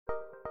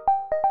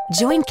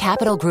Join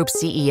Capital Group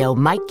CEO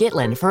Mike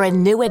Gitlin for a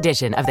new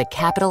edition of the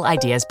Capital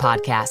Ideas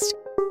Podcast.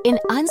 In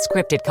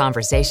unscripted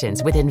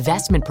conversations with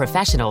investment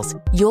professionals,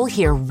 you'll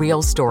hear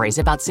real stories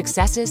about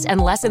successes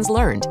and lessons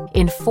learned,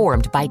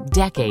 informed by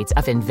decades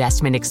of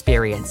investment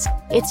experience.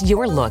 It's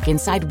your look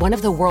inside one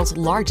of the world's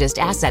largest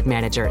asset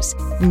managers.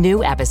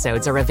 New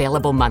episodes are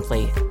available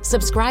monthly.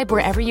 Subscribe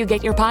wherever you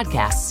get your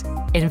podcasts.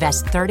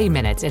 Invest 30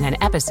 minutes in an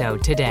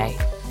episode today.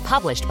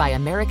 Published by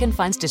American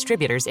Funds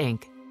Distributors,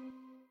 Inc.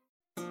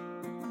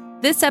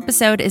 This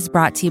episode is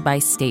brought to you by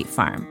State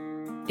Farm.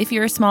 If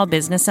you're a small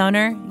business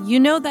owner, you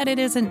know that it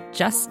isn't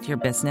just your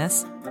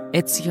business,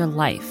 it's your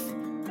life.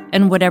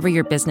 And whatever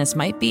your business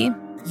might be,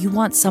 you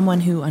want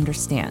someone who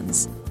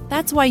understands.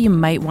 That's why you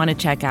might want to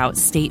check out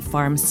State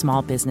Farm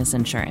Small Business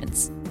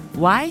Insurance.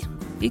 Why?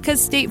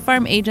 Because State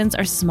Farm agents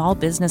are small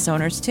business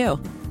owners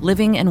too,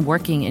 living and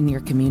working in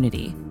your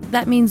community.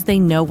 That means they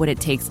know what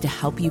it takes to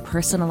help you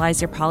personalize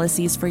your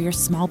policies for your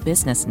small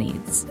business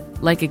needs.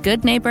 Like a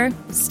good neighbor,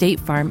 State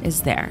Farm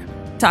is there.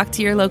 Talk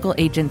to your local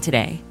agent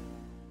today.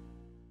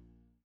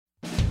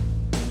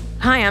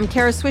 Hi, I'm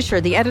Kara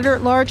Swisher, the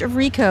editor-at-large of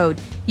Recode.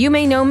 You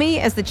may know me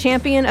as the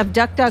champion of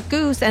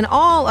DuckDuckGo and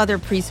all other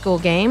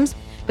preschool games,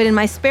 but in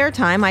my spare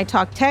time, I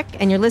talk tech,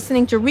 and you're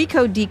listening to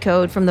Recode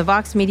Decode from the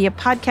Vox Media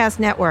Podcast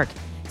Network.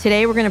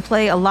 Today, we're going to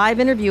play a live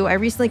interview I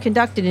recently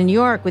conducted in New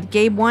York with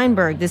Gabe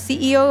Weinberg, the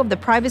CEO of the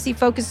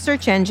privacy-focused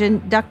search engine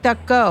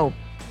DuckDuckGo.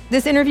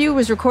 This interview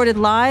was recorded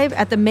live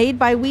at the Made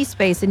by We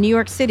space in New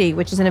York City,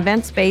 which is an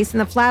event space in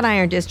the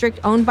Flatiron District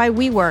owned by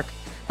WeWork.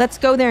 Let's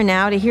go there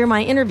now to hear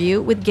my interview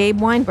with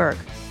Gabe Weinberg.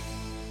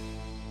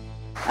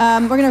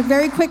 We're going to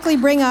very quickly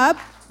bring up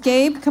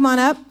Gabe. Come on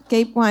up.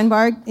 Gabe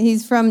Weinberg.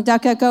 He's from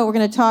DuckDuckGo. We're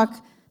going to talk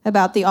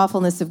about the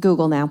awfulness of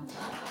Google now.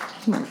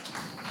 Come on.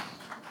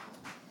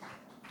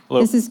 Hello.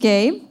 This is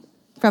Gabe.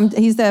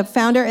 He's the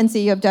founder and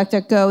CEO of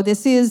DuckDuckGo.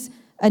 This is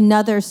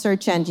another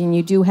search engine.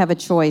 You do have a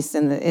choice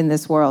in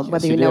this world,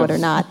 whether you know it or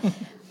not.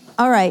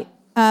 All right.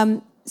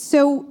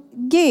 So,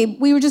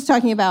 Gabe, we were just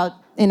talking about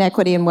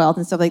inequity and wealth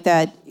and stuff like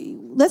that.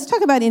 Let's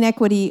talk about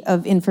inequity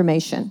of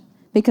information,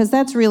 because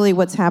that's really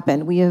what's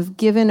happened. We have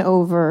given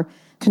over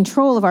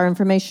control of our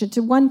information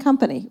to one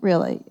company,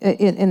 really,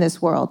 in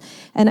this world.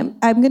 And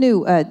I'm going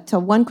to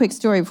tell one quick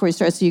story before we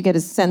start so you get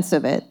a sense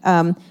of it.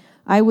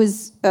 I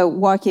was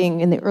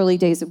walking in the early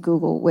days of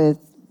Google with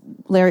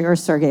Larry or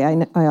Sergey.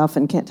 I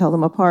often can't tell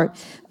them apart.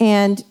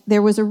 And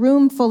there was a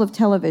room full of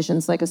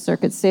televisions, like a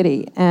Circuit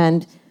City.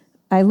 And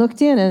I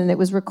looked in, and it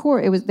was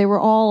they were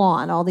all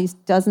on, all these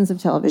dozens of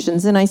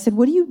televisions. And I said,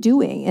 "What are you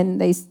doing?"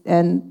 And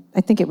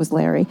I think it was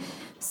Larry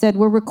said,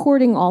 "We're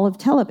recording all of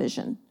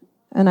television."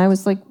 And I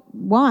was like,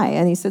 "Why?"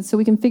 And he said, "So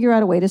we can figure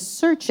out a way to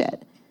search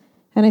it."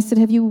 And I said,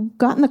 "Have you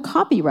gotten the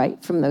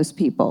copyright from those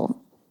people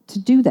to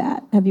do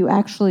that? Have you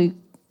actually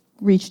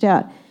reached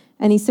out?"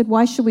 And he said,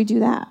 "Why should we do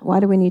that?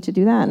 Why do we need to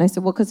do that?" And I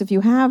said, "Well, because if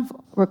you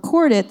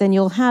record it, then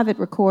you'll have it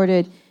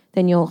recorded,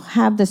 then you'll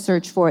have the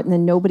search for it, and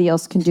then nobody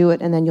else can do it,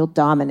 and then you'll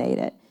dominate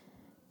it."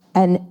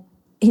 And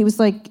he was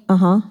like,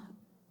 "Uh-huh."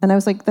 And I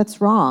was like,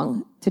 "That's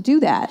wrong to do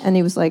that." And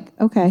he was like,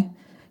 "Okay."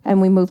 And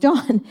we moved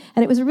on.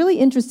 And it was a really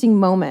interesting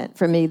moment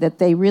for me that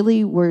they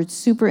really were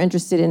super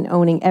interested in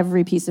owning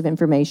every piece of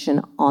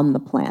information on the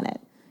planet.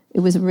 It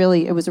was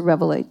a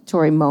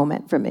revelatory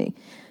moment for me.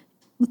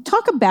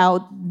 Talk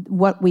about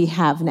what we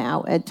have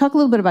now. Talk a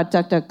little bit about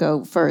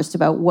DuckDuckGo first,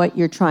 about what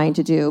you're trying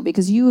to do,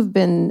 because you have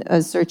been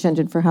a search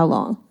engine for how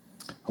long?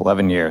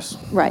 11 years.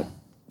 Right.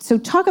 So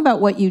talk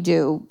about what you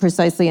do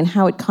precisely and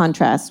how it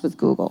contrasts with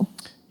Google.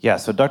 Yeah,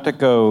 so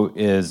DuckDuckGo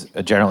is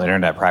a general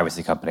internet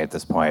privacy company at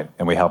this point,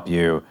 and we help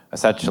you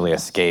essentially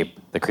escape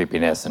the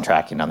creepiness and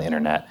tracking on the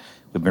internet.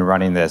 We've been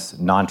running this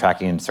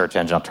non-tracking search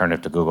engine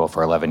alternative to Google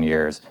for 11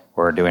 years.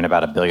 We're doing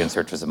about 1 billion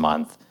searches a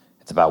month.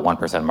 It's about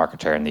 1%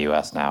 market share in the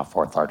US now,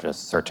 4th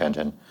largest search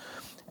engine.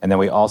 And then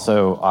we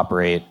also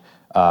operate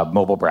a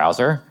mobile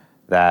browser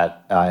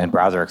and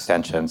browser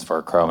extensions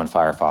for Chrome and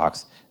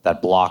Firefox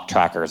that block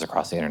trackers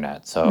across the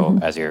internet. So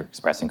as you're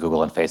expressing,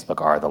 Google and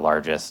Facebook are the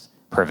largest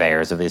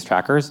purveyors of these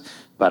trackers,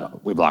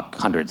 but we block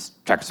trackers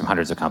from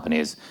hundreds of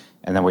companies.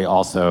 And then we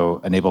also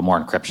enable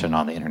more encryption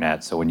on the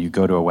internet. So when you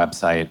go to a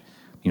website,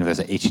 there's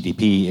a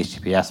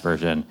HTTPS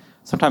version.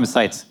 Sometimes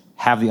sites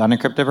have the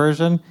unencrypted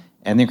version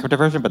and the encrypted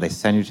version, but they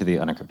send you to the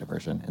unencrypted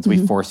version. And so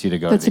we force you to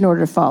go That's in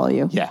order to follow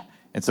you. Yeah.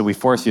 And so we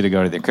force you to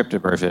go to the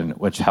encrypted version,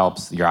 which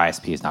helps your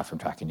ISPs not from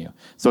tracking you.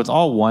 So it's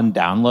all one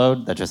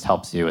download that just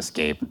helps you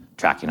escape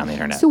tracking on the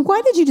internet. So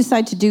why did you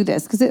decide to do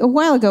this? Because a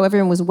while ago,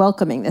 everyone was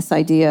welcoming this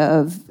idea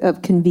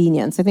of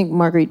convenience. I think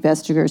Marguerite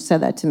Vestager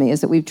said that to me,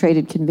 is that we've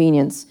traded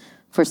convenience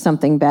for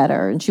something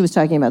better. And she was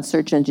talking about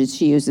search engines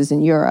she uses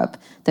in Europe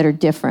that are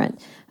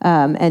different.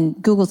 And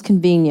Google's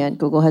convenient.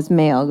 Google has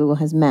Mail. Google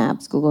has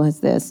Maps. Google has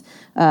this.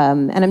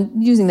 And I'm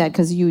using that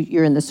because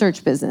you're in the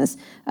search business.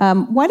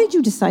 Why did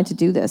you decide to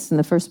do this in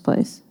the first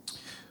place?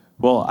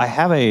 Well, I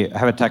have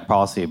a tech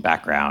policy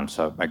background.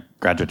 So my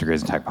graduate degree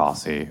is in tech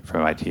policy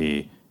from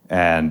MIT.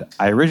 And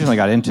I originally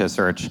got into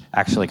search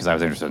actually because I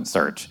was interested in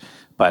search.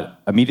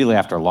 But immediately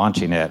after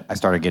launching it, I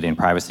started getting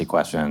privacy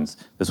questions.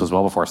 This was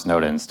well before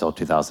Snowden, still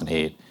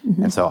 2008.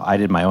 And so I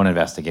did my own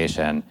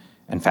investigation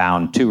and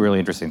found two really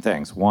interesting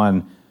things.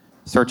 One,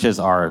 searches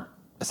are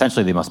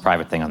essentially the most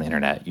private thing on the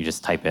internet. You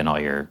just type in all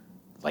your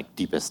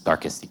deepest,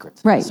 darkest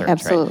secrets. Right, search,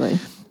 absolutely.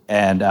 Right?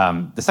 And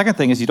the second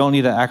thing is you don't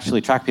need to actually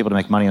track people to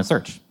make money in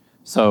search.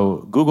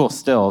 So Google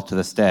still, to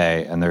this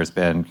day, and there's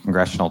been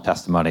congressional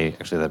testimony,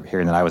 actually the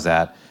hearing that I was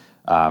at,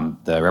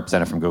 the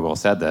representative from Google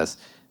said this,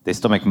 they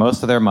still make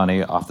most of their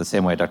money off the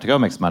same way DuckDuckGo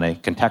makes money,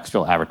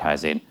 contextual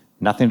advertising,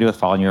 nothing to do with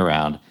following you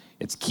around.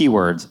 It's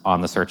keywords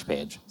on the search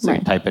page. So you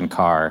type in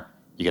car,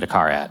 you get a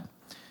car ad.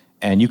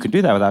 And you can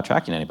do that without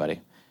tracking anybody.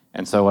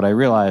 And so what I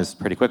realized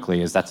pretty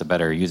quickly is that's a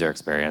better user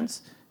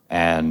experience,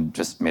 and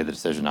just made the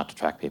decision not to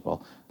track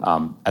people.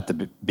 At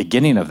the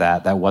beginning of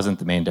that wasn't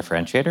the main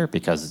differentiator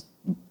because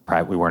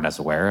we weren't as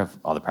aware of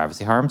all the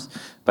privacy harms.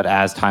 But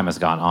as time has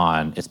gone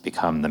on, it's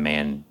become the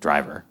main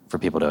driver for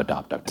people to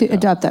adopt DuckDuckGo. To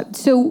adopt that.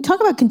 So talk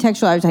about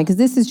contextual advertising, because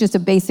this is just a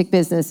basic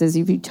business, is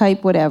if you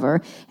type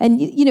whatever.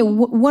 And a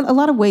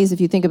lot of ways,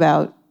 if you think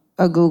about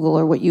a Google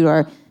or what you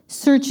are,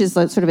 search is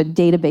sort of a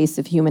database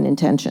of human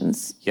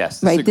intentions.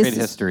 Yes, this is a great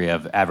history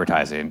of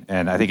advertising,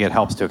 and I think it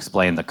helps to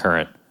explain the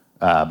current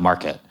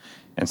market.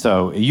 And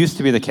so it used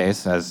to be the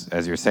case,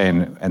 as you're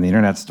saying, and the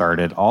internet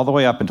started all the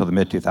way up until the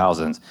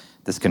mid-2000s,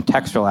 this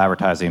contextual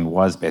advertising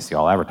was basically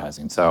all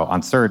advertising. So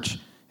on search,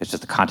 it's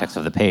just the context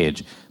of the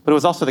page. But it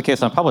was also the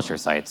case on publisher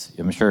sites.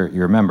 I'm sure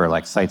you remember,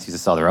 sites used to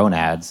sell their own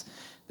ads.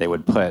 They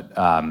would put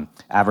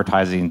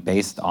advertising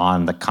based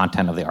on the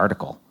content of the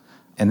article.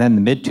 And then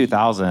the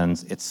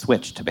mid-2000s, it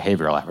switched to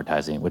behavioral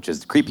advertising, which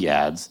is the creepy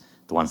ads,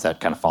 the ones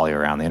that kind of follow you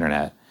around the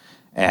internet.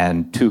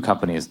 And two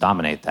companies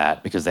dominate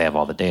that because they have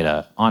all the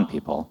data on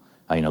people,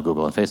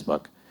 Google and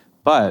Facebook.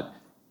 But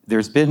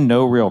there's been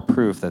no real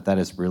proof that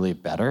is really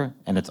better,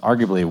 and it's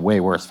arguably way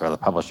worse for the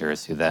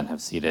publishers who then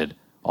have ceded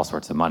all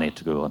sorts of money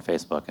to Google and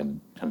Facebook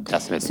and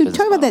decimated the business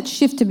talk about that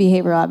shift to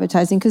behavioral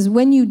advertising, because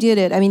when you did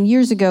it,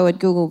 years ago at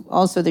Google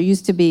also, there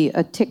used to be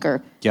a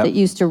ticker that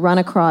used to run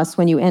across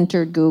when you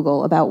entered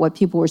Google about what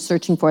people were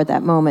searching for at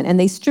that moment, and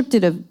they stripped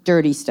it of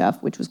dirty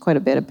stuff, which was quite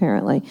a bit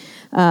apparently.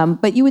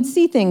 But you would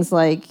see things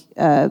like,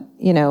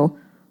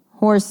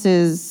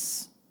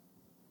 horses,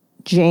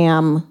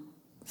 jam,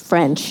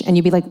 French, and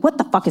you'd be like, what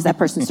the fuck is that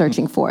person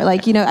searching for?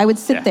 I would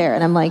sit there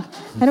and I'm like,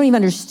 I don't even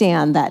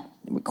understand that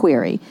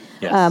query.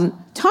 Yes.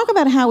 Talk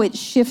about how it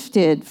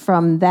shifted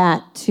from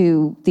that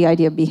to the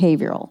idea of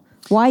behavioral.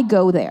 Why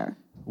go there?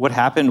 What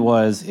happened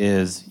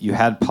is you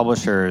had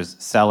publishers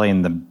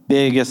selling the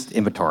biggest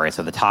inventory,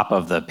 so the top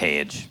of the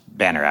page,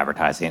 banner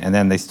advertising, and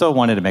then they still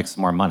wanted to make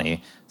some more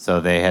money, so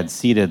they had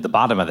seeded the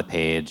bottom of the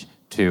page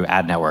to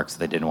ad networks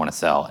they didn't want to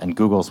sell. And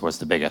Google's was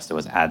the biggest. It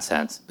was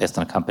AdSense, based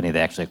on a company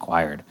they actually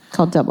acquired.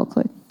 Called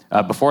DoubleClick.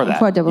 Before that.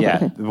 Before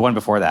DoubleClick. The one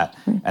before that.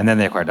 Right. And then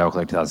they acquired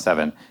DoubleClick in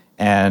 2007.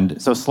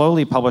 And so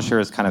slowly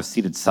publishers kind of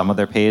ceded some of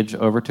their page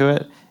over to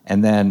it.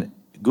 And then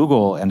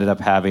Google ended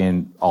up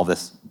having all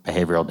this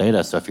behavioral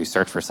data. So if you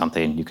search for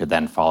something, you could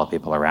then follow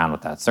people around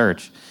with that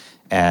search.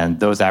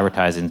 And those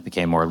advertisements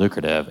became more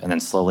lucrative. And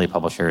then slowly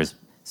publishers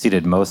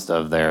ceded most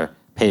of their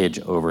page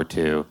over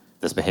to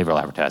this behavioral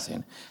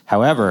advertising.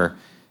 However,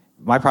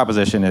 my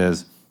proposition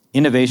is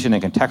innovation in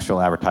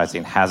contextual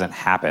advertising hasn't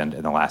happened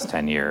in the last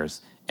 10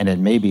 years, and it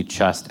may be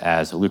just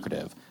as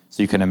lucrative.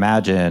 So you can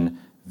imagine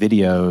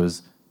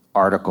videos,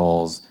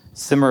 articles,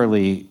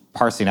 similarly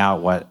parsing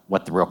out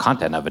what the real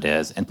content of it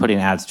is and putting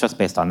ads just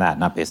based on that,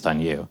 not based on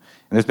you. And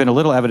there's been a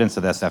little evidence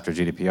of this after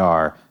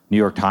GDPR. New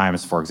York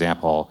Times, for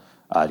example,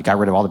 got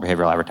rid of all the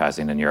behavioral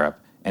advertising in Europe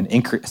and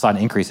saw an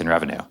increase in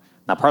revenue.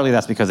 Now, partly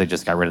that's because they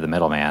just got rid of the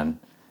middleman,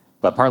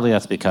 but partly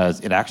that's because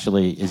it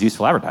actually is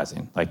useful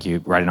advertising. Like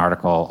you write an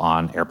article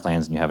on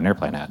airplanes and you have an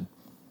airplane ad.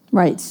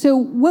 Right. So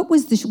what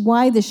was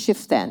why the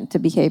shift then to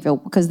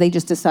behavioral? Because they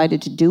just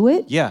decided to do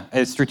it? Yeah,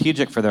 it's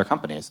strategic for their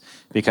companies.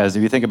 Because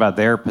if you think about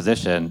their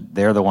position,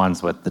 they're the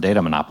ones with the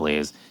data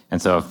monopolies.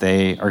 And so if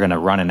they are going to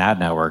run an ad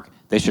network,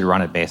 they should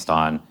run it based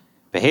on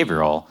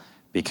behavioral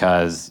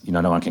because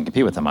no one can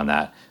compete with them on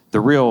that.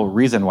 The real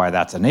reason why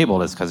that's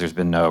enabled is because there's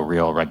been no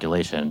real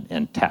regulation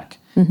in tech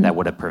that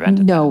would have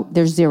prevented that.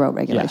 There's zero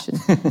regulation.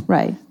 Yeah.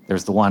 Right.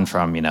 There's the one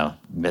from, mid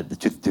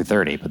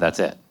 230, but that's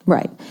it.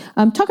 Right.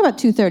 Talk about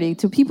 230.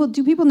 Do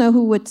people know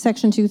what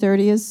Section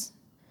 230 is?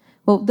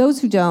 Well,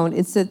 those who don't,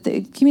 it's that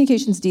the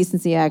Communications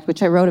Decency Act,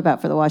 which I wrote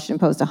about for the Washington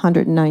Post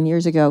 109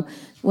 years ago,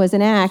 was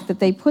an act that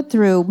they put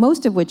through,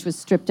 most of which was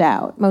stripped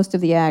out. Most of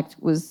the act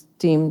was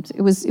deemed,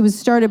 it was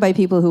started by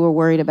people who were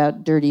worried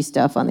about dirty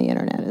stuff on the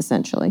internet,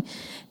 essentially.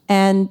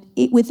 And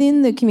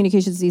within the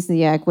Communications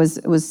Decency Act was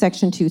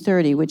Section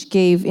 230, which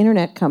gave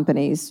internet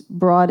companies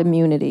broad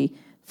immunity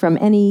from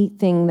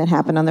anything that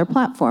happened on their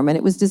platform. And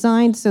it was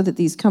designed so that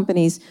these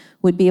companies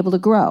would be able to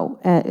grow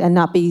and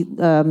not be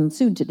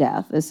sued to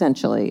death,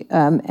 essentially.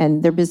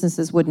 And their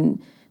businesses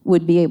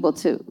would be able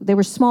to, they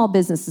were small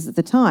businesses at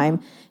the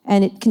time,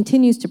 and it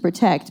continues to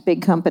protect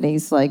big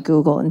companies like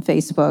Google and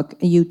Facebook,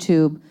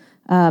 YouTube.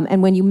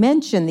 And when you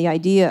mention the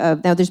idea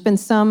of, now there's been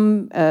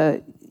some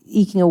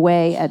eking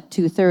away at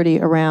 230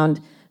 around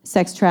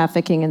sex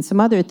trafficking and some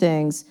other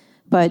things.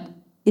 But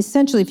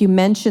essentially, if you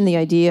mention the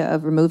idea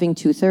of removing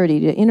 230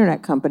 to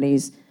internet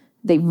companies,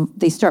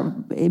 they start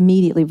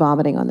immediately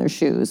vomiting on their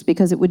shoes,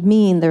 because it would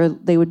mean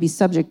they would be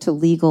subject to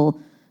legal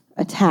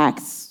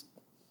attacks,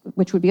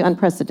 which would be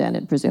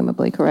unprecedented,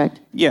 presumably,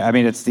 correct? Yeah, I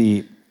mean,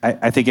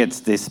 I think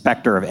it's the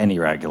specter of any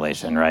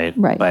regulation, right?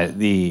 Right. But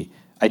the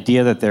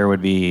idea that there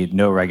would be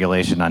no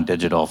regulation on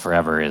digital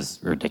forever is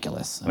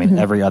ridiculous. I mean,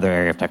 every other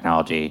area of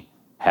technology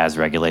has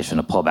regulation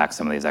to pull back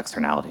some of these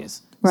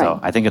externalities. Right. So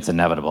I think it's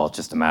inevitable. It's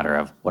just a matter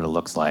of what it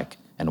looks like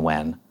and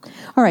when.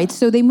 All right,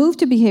 so they moved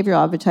to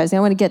behavioral advertising.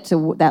 I want to get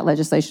to that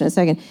legislation in a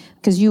second,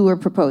 because you were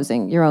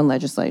proposing your own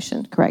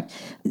legislation, correct?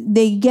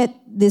 They get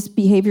this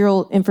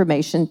behavioral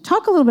information.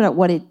 Talk a little bit about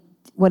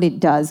what it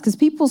does, because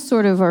people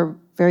sort of are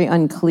very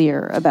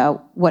unclear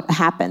about what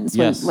happens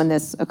when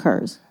this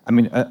occurs. I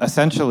mean,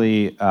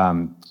 essentially,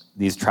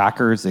 these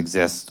trackers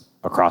exist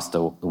across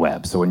the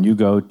web. So when you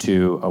go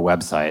to a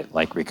website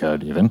like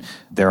Recode even,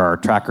 there are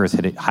trackers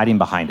hiding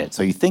behind it.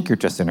 So you think you're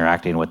just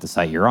interacting with the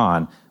site you're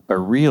on, but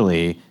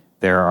really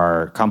there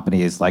are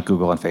companies like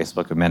Google and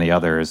Facebook and many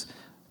others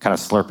kind of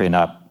slurping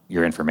up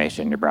your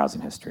information, your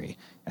browsing history.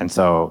 And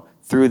so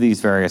through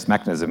these various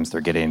mechanisms,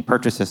 they're getting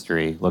purchase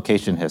history,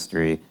 location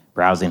history,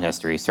 browsing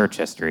history, search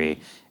history.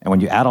 And when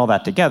you add all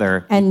that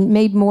together... And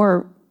made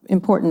more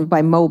important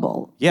by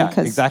mobile. Yeah,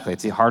 exactly.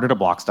 It's harder to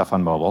block stuff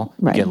on mobile.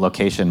 Right. You get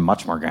location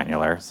much more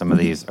granular. Some of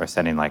these are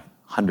sending like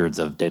hundreds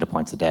of data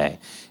points a day.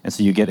 And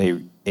so you get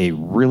a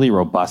really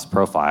robust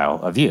profile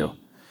of you.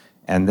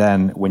 And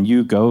then when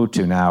you go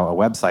to now a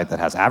website that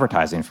has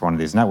advertising for one of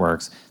these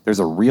networks, there's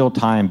a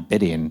real-time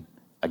bidding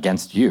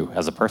against you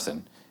as a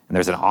person. And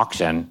there's an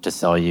auction to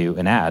sell you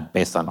an ad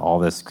based on all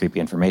this creepy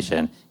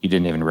information you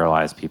didn't even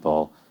realize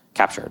people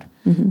captured.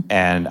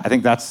 And I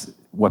think that's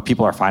what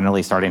people are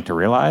finally starting to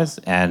realize.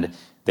 And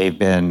they've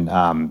been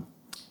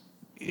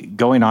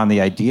going on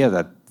the idea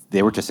that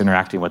they were just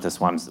interacting with this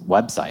one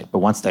website. But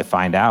once they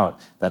find out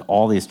that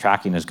all these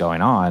tracking is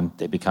going on,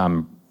 they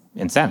become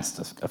incensed,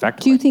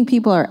 effectively. Do you think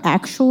people are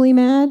actually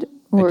mad?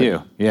 I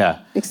do, yeah.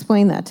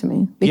 Explain that to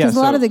me. Because a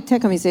lot of the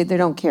tech companies say they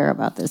don't care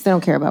about this. They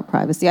don't care about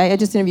privacy. I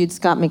just interviewed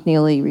Scott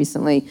McNeely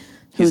recently.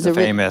 He's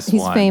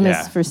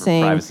famous for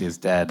saying privacy is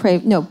dead.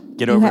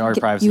 Get over our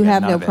privacy. You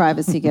have no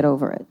privacy. Get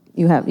over it.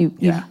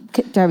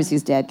 Privacy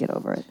is dead. Get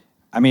over it.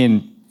 I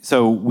mean,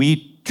 so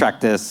we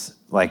track this,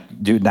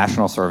 do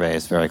national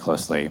surveys very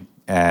closely,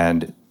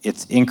 and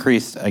it's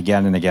increased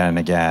again and again and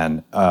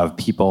again of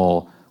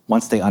people.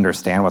 Once they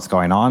understand what's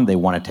going on, they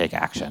want to take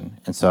action.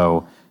 And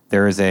so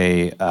there is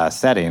a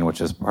setting,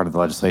 which is part of the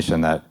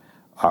legislation that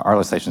our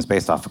legislation is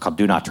based off, called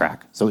Do Not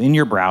Track. So in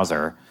your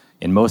browser,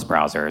 in most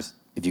browsers,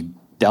 if you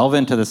delve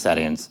into the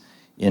settings,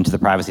 into the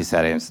privacy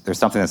settings, there's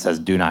something that says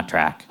Do Not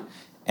Track.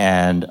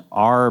 And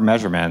our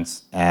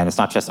measurements, and it's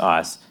not just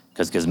us,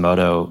 because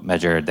Gizmodo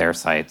measured their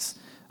sites,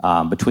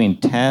 between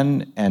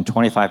 10 and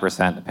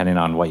 25%, depending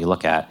on what you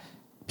look at,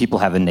 people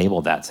have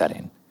enabled that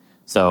setting.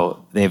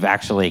 So they've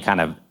actually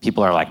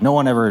people are like, no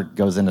one ever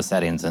goes into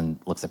settings and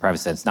looks at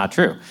privacy. It's not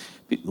true.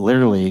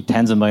 Literally,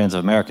 tens of millions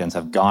of Americans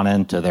have gone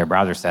into their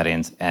browser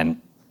settings and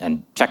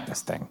checked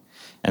this thing.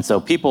 And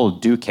so people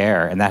do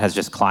care, and that has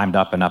just climbed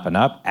up and up and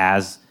up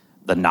as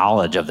the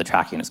knowledge of the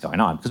tracking is going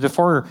on. Because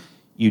before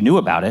you knew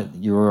about it,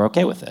 you were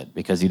okay with it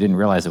because you didn't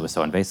realize it was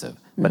so invasive.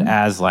 But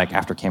as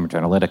after Cambridge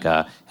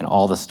Analytica and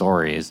all the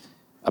stories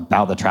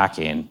about the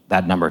tracking,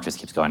 that number just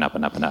keeps going up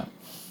and up and up.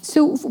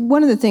 So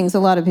one of the things a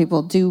lot of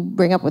people do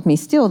bring up with me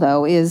still,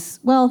 though, is,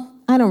 well,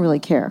 I don't really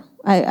care.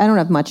 I don't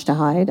have much to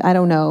hide. I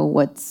don't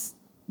know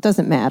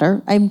doesn't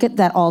matter. I get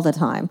that all the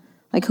time.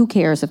 Who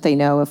cares if they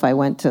know if I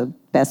went to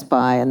Best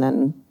Buy and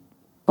then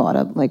bought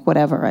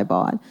whatever I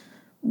bought?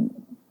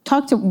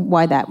 Talk to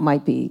why that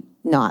might be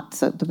not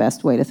the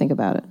best way to think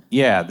about it.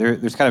 Yeah,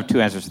 there's kind of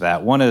two answers to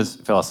that. One is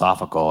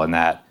philosophical in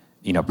that,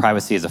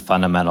 privacy is a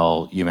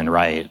fundamental human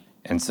right.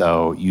 And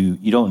so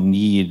you don't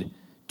need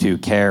to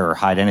care or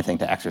hide anything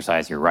to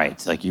exercise your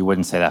rights. You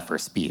wouldn't say that for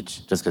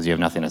speech. Just because you have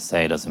nothing to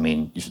say doesn't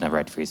mean you should have a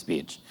right to free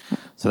speech.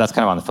 So that's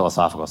kind of on the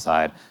philosophical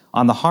side.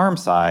 On the harm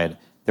side,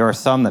 there are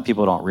some that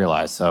people don't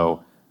realize.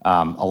 So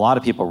a lot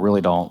of people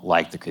really don't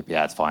like the creepy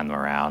ads following them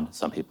around.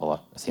 Some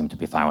people seem to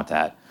be fine with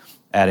that.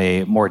 At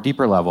a more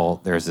deeper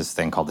level, there's this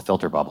thing called the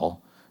filter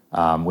bubble,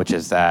 which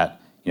is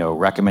that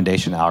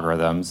recommendation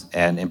algorithms,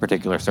 and in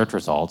particular search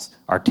results,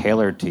 are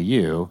tailored to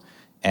you.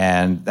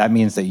 And that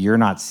means that you're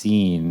not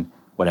seeing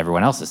what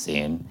everyone else is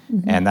seeing,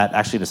 and that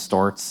actually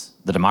distorts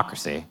the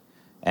democracy.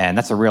 And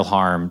that's a real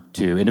harm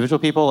to individual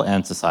people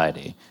and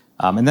society.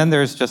 And then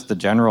there's just the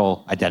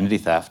general identity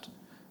theft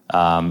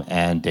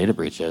and data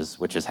breaches,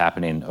 which is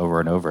happening over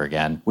and over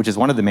again, which is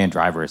one of the main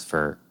drivers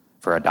for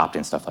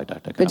adopting stuff like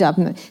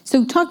DuckDuckGo.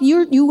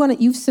 So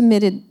you've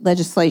submitted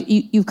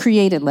legislation, you've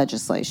created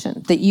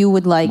legislation that you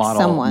would like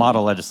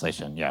model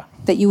legislation, yeah.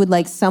 That you would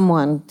like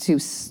someone to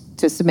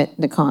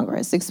submit to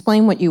Congress.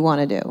 Explain what you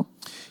want to do.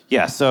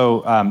 Yeah,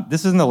 so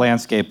this is in the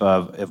landscape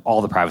of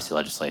all the privacy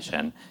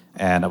legislation.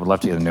 And I would love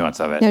to hear the nuance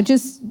of it. Now,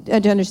 just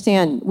to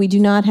understand, we do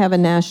not have a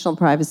national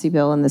privacy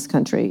bill in this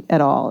country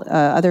at all.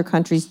 Other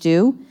countries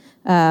do,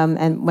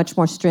 and much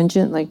more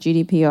stringent, like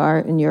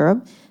GDPR in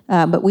Europe.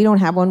 But we don't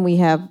have one. We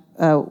have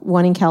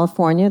one in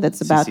California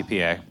that's about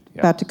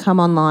to come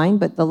online,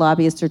 but the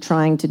lobbyists are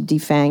trying to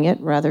defang it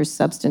rather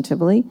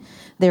substantively.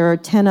 There are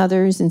 10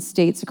 others in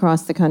states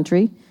across the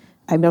country.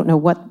 I don't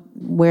know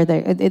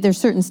there's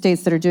certain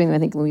states that are doing them. I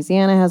think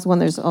Louisiana has one.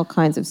 There's all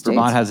kinds of states.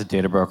 Vermont has a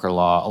data broker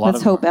law.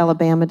 Let's hope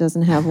Alabama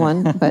doesn't have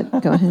one, but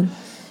go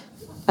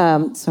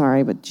ahead.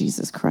 Sorry, but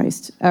Jesus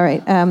Christ. All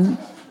right.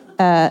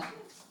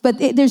 But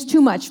there's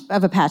too much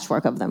of a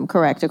patchwork of them,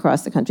 correct,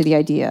 across the country, the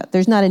idea.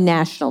 There's not a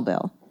national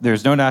bill.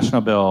 There's no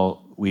national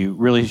bill. We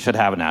really should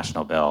have a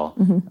national bill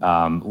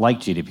like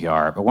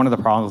GDPR. But one of the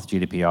problems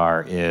with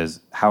GDPR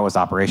is how it was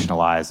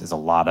operationalized is a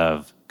lot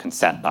of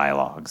consent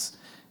dialogues.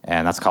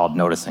 And that's called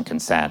notice and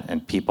consent.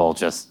 And people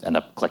just end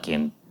up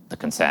clicking the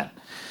consent.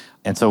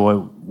 And so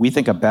what we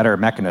think a better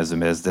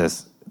mechanism is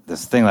this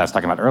thing that I was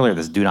talking about earlier,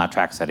 this do not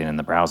track setting in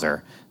the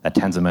browser that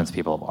tens of millions of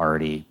people have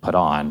already put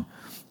on.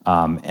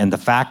 And the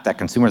fact that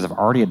consumers have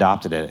already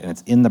adopted it and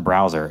it's in the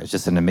browser is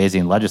just an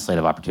amazing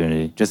legislative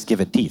opportunity. Just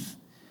give it teeth.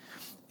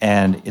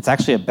 And it's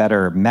actually a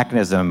better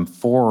mechanism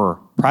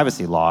for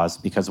privacy laws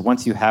because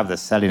once you have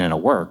this setting and it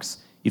works,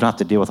 you don't have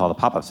to deal with all the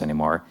pop-ups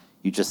anymore.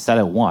 You just set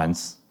it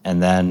once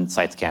and then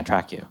sites can't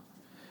track you.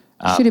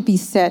 Should it be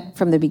set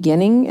from the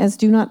beginning as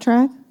do not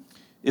track?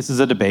 This is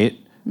a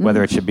debate,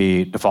 whether it should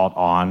be default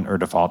on or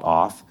default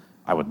off.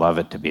 I would love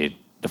it to be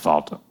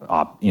default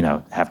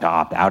have to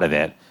opt out of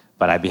it.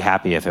 But I'd be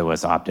happy if it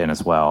was opt-in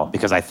as well,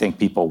 because I think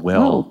people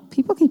will. Oh,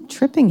 people keep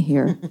tripping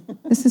here.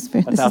 This is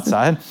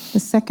outside. The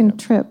second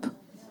trip.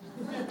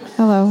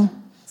 Hello.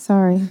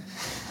 Sorry.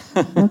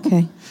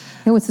 Okay.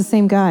 No, it's the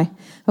same guy.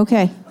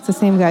 Okay, it's the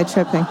same guy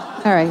tripping.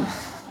 All right.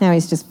 Now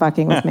he's just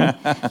fucking with me.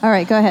 All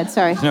right, go ahead.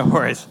 Sorry. No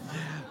worries.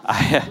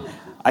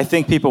 I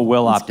think people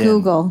will opt in.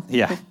 Google.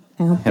 Yeah.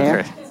 Out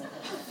there.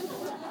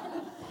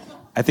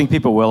 I think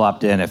people will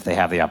opt in if they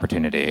have the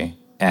opportunity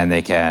and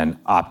they can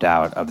opt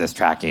out of this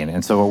tracking.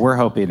 And so what we're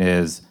hoping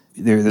is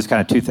there's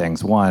kind of two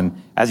things.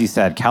 One, as you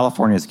said,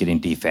 California is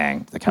getting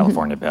defanged, the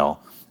California bill.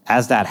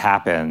 As that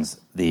happens,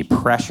 the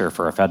pressure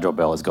for a federal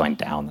bill is going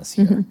down this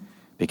year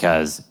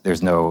because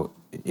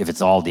if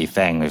it's all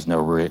defanged, there's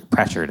no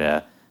pressure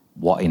to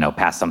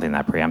pass something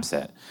that preempts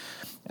it.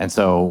 And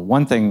so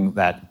one thing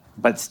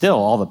but still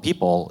all the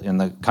people in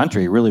the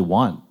country really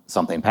want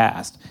something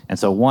passed. And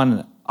so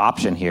one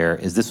option here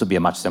is this would be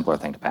a much simpler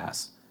thing to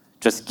pass.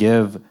 Just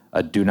give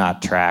a do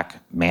not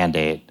track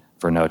mandate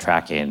for no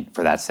tracking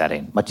for that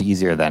setting. Much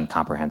easier than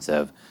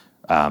comprehensive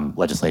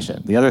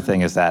legislation. The other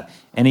thing is that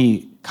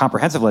any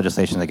comprehensive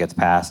legislation that gets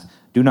passed,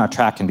 do not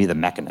track can be the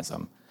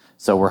mechanism.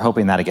 So we're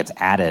hoping that it gets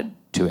added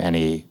to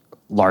any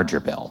larger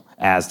bill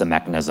as the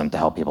mechanism to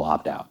help people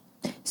opt out.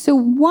 So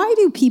why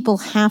do people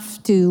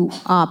have to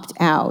opt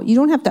out? You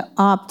don't have to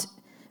opt.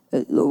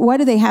 Why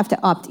do they have to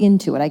opt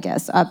into it, I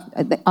guess?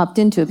 Opt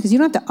into it, because you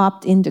don't have to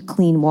opt into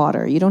clean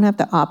water. You don't have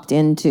to opt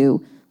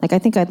into, I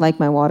think I'd like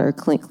my water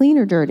clean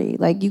or dirty.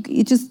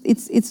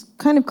 It's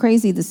kind of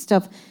crazy, the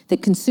stuff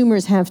that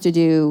consumers have to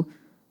do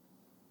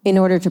in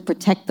order to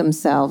protect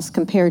themselves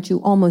compared to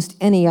almost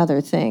any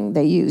other thing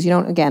they use. You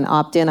don't, again,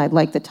 opt in, I'd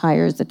like the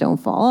tires that don't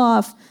fall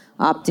off.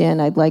 Opt in,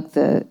 I'd like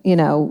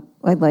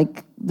I'd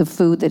like the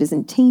food that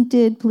isn't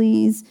tainted,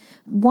 please.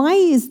 Why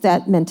is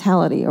that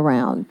mentality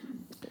around?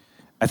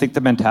 I think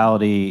the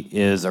mentality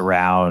is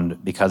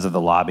around because of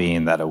the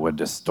lobbying that it would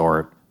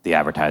distort the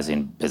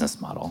advertising business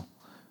model.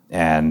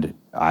 And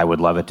I would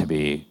love it to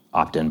be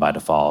opt-in by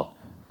default.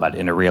 But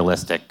in a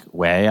realistic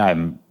way,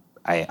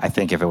 I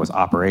think if it was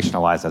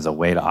operationalized as a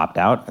way to opt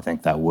out, I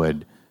think that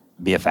would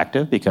be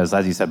effective because,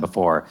 as you said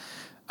before,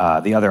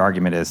 the other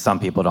argument is some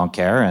people don't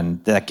care,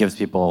 and that gives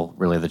people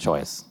really the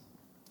choice.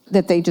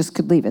 That they just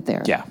could leave it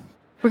there. Yeah.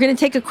 We're going to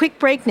take a quick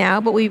break now,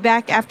 but we'll be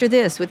back after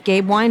this with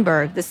Gabe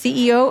Weinberg, the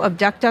CEO of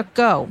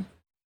DuckDuckGo.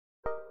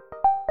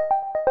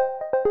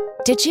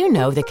 Did you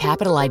know the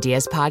Capital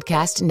Ideas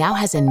podcast now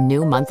has a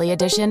new monthly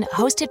edition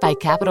hosted by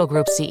Capital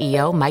Group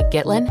CEO Mike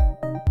Gitlin?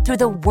 Through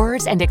the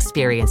words and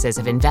experiences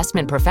of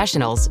investment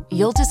professionals,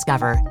 you'll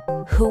discover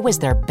who was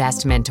their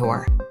best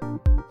mentor,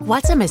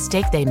 what's a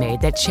mistake they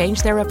made that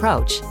changed their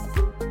approach,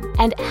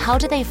 and how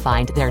do they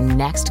find their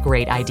next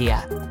great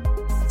idea.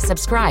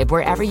 Subscribe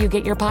wherever you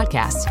get your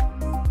podcasts.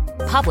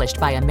 Published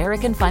by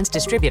American Funds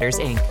Distributors,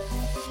 Inc.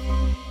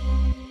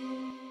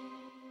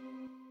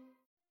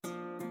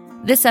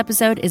 This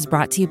episode is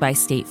brought to you by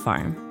State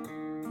Farm.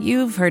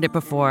 You've heard it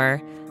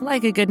before.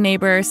 Like a good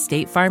neighbor,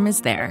 State Farm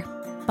is there.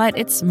 But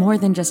it's more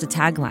than just a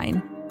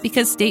tagline,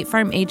 because State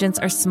Farm agents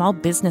are small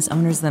business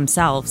owners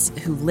themselves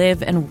who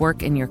live and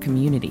work in your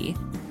community.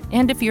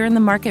 And if you're in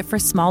the market for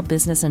small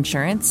business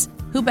insurance,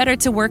 who better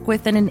to work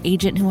with than an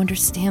agent who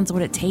understands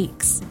what it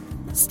takes?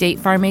 State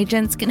Farm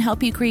agents can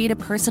help you create a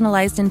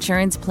personalized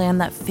insurance plan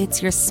that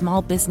fits your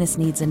small business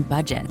needs and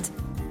budget.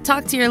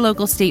 Talk to your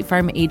local State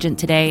Farm agent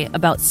today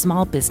about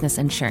small business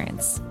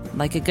insurance.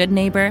 Like a good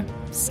neighbor,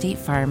 State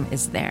Farm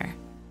is there.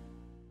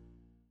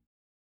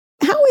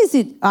 is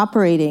it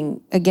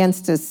operating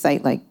against a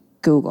site like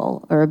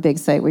Google or a big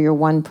site where you're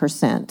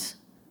 1%?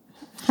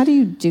 How do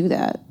you do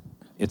that?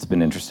 It's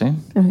been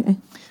interesting. Okay.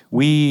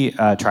 We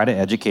try to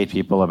educate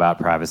people about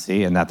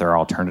privacy and that there are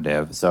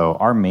alternatives. So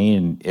our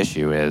main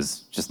issue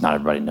is just not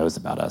everybody knows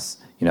about us.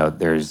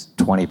 There's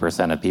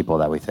 20% of people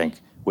that we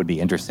think would be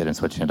interested in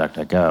switching to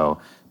DuckDuckGo,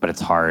 but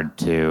it's hard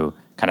to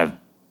kind of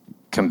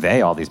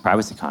convey all these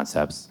privacy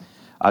concepts.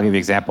 I'll give you an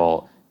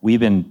example. We've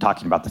been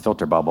talking about the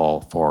filter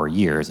bubble for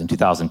years. In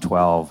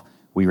 2012,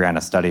 we ran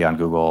a study on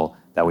Google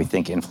that we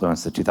think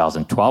influenced the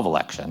 2012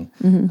 election.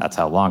 Mm-hmm. That's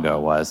how long ago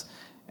it was.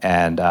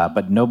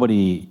 But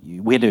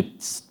we had to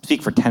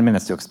speak for 10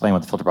 minutes to explain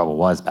what the filter bubble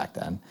was back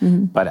then.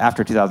 Mm-hmm. But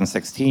after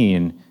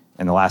 2016,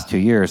 in the last 2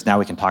 years, now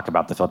we can talk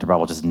about the filter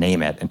bubble, just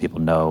name it, and people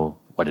know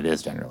what it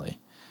is generally.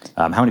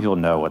 How many people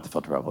know what the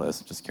filter bubble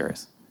is? Just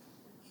curious.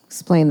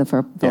 Explain the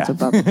filter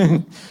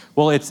bubble.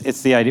 Well,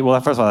 it's the idea. Well,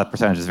 first of all, that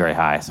percentage is very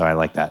high, so I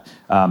like that.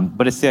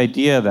 But it's the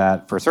idea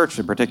that for search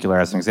in particular,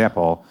 as an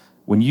example,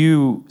 when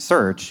you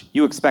search,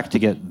 you expect to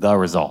get the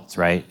results,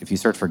 right? If you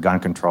search for gun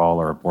control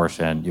or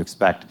abortion,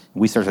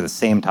 we search at the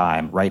same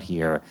time right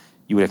here,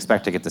 you would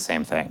expect to get the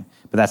same thing.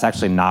 But that's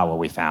actually not what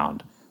we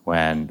found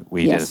when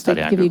we did a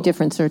study on Google. Yes, they give you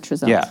different search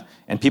results. Yeah,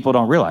 and people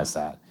don't realize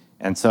that.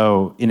 And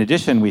so in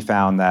addition, we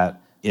found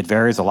that it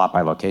varies a lot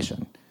by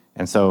location.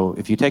 And so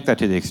if you take that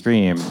to the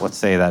extreme, let's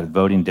say that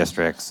voting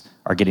districts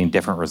are getting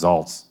different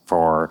results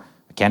for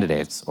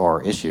candidates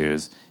or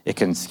issues, it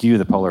can skew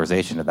the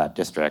polarization of that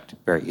district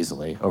very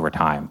easily over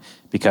time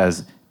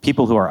because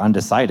people who are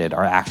undecided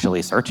are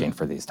actually searching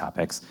for these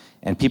topics,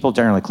 and people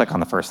generally click on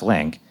the first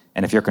link,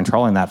 and if you're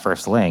controlling that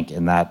first link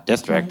in that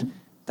district,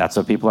 that's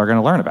what people are going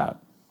to learn about.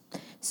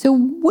 So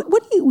what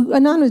do you,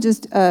 Anand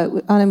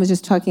was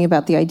just talking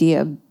about the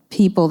idea of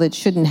people that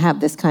shouldn't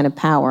have this kind of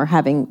power,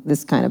 having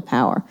this kind of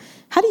power.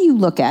 How do you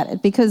look at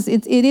it? Because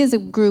it is a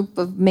group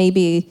of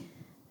maybe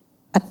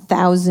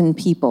 1,000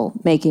 people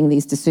making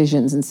these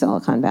decisions in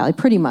Silicon Valley,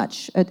 pretty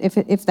much,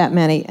 if that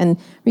many. And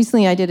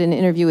recently I did an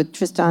interview with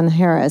Tristan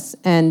Harris,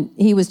 and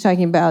he was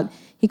talking about,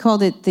 he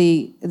called it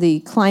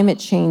the climate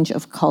change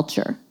of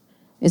culture,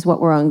 is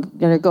what we're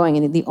undergoing.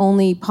 And the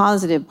only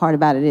positive part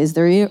about it is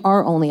there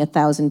are only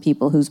 1,000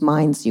 people whose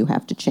minds you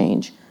have to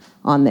change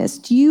on this.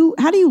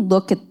 How do you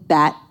look at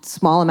that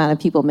small amount of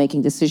people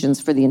making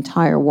decisions for the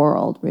entire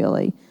world,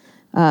 really?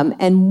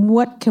 And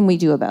what can we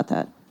do about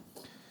that?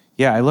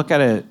 Yeah, I look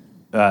at it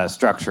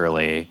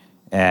structurally,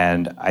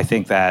 and I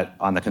think that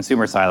on the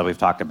consumer side that we've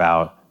talked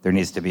about, there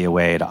needs to be a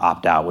way to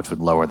opt out, which would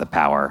lower the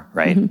power,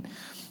 right? Mm-hmm.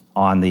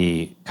 On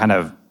the kind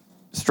of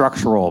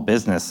structural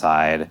business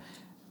side,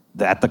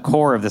 at the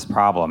core of this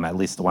problem, at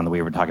least the one that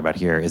we were talking about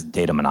here, is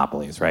data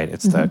monopolies, right?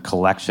 It's the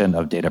collection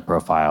of data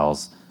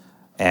profiles,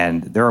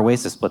 and there are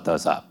ways to split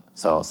those up.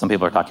 So some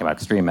people are talking about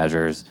extreme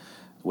measures,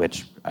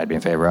 which I'd be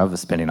in favor of,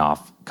 spinning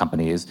off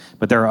companies,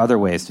 but there are other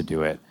ways to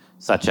do it,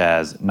 such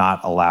as not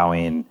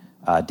allowing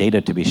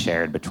data to be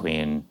shared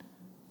between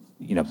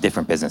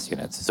different business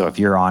units. So if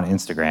you're on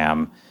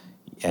Instagram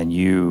and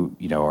you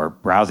are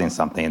browsing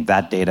something,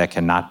 that data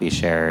cannot be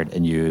shared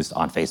and used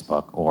on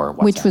Facebook or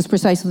WhatsApp. Which was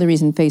precisely the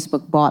reason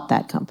Facebook bought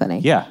that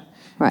company. Yeah.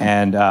 Right.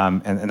 And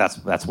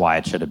that's why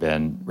it should have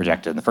been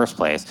rejected in the first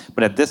place.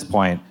 But at this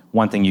point,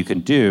 one thing you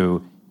can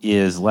do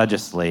is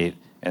legislate,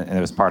 and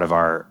it was part of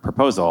our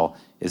proposal,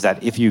 is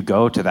that if you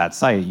go to that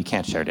site, you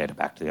can't share data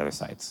back to the other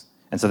sites.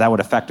 And so that would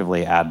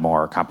effectively add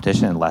more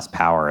competition and less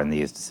power in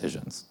these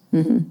decisions.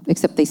 Mm-hmm.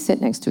 Except they sit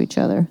next to each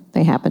other.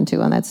 They happen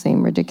to on that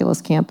same ridiculous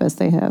campus.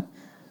 They have,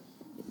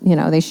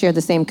 they share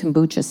the same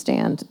kombucha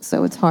stand.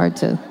 So it's hard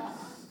to...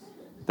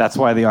 That's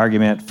why the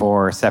argument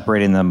for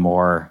separating them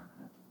more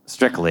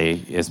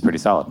strictly is pretty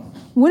solid.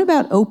 What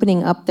about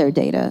opening up their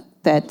data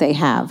that they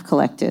have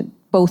collected,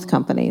 both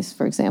companies,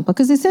 for example?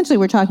 Because essentially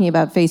we're talking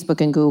about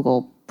Facebook and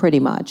Google pretty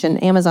much,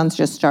 and Amazon's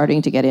just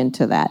starting to get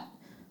into that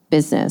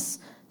business,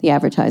 the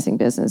advertising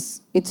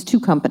business. It's two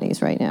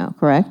companies right now,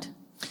 correct?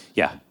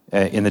 Yeah,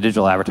 in the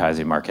digital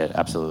advertising market,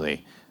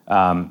 absolutely.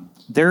 The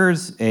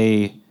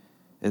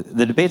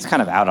debate's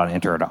kind of out on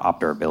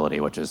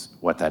interoperability, which is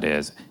what that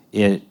is.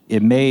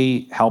 It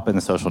may help in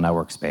the social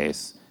network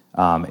space.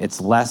 It's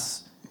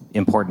less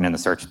important in the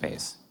search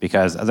space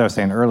because, as I was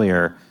saying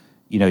earlier,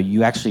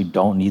 you actually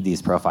don't need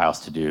these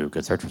profiles to do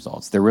good search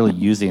results. They're really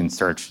using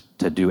search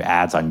to do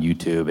ads on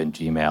YouTube and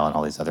Gmail and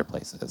all these other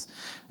places.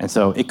 And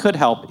so it could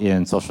help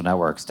in social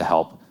networks to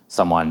help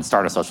someone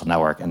start a social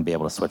network and be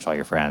able to switch all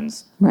your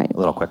friends a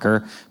little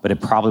quicker, but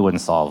it probably wouldn't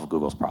solve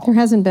Google's problem.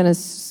 There hasn't been a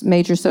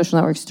major social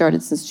network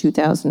started since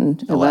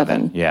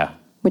 2011. Yeah.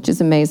 Which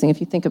is amazing if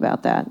you think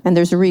about that. And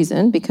there's a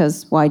reason,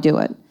 because why do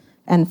it?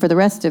 And for the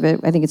rest of it,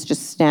 I think it's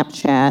just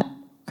Snapchat,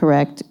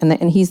 correct?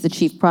 And he's the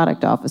chief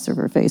product officer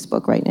for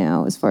Facebook right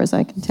now, as far as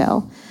I can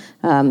tell,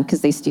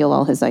 because they steal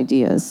all his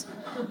ideas.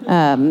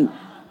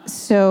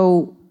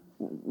 So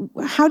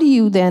how do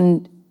you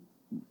then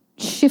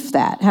shift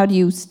that? How do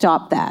you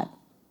stop that?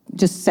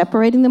 Just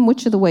separating them?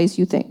 Which are the ways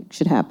you think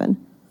should happen?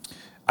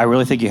 I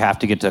really think you have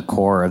to get to the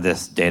core of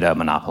this data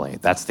monopoly.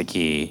 That's the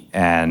key.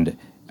 And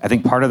I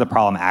think part of the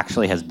problem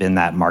actually has been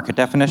that market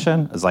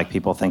definition. Is like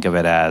people think of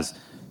it as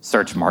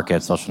search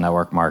market, social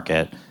network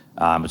market,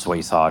 which is what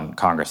you saw in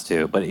Congress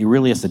too. But it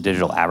really is the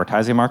digital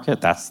advertising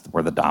market. That's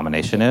where the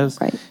domination is.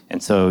 Right.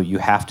 And so you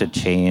have to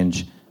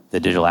change the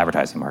digital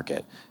advertising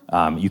market.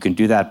 You can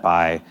do that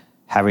by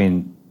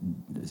having,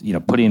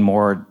 putting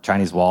more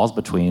Chinese walls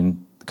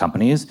between the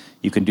companies.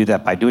 You can do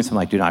that by doing something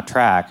like do not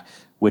track,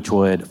 which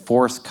would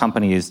force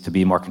companies to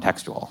be more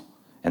contextual.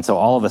 And so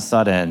all of a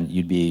sudden,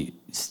 you'd be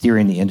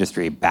steering the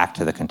industry back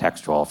to the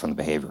contextual from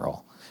the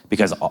behavioral.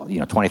 Because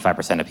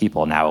 25% of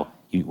people now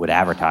would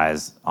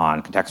advertise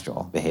on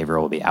contextual.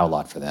 Behavioral would be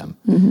outlawed for them.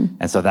 Mm-hmm.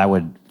 And so that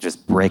would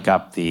just break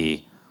up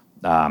the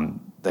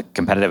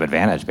competitive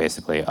advantage,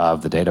 basically,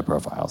 of the data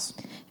profiles.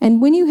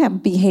 And when you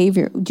have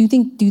behavior, do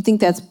you think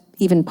that's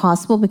even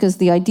possible? Because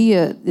the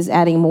idea is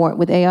adding more,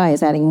 with AI,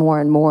 is adding more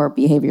and more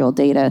behavioral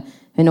data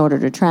in order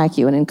to track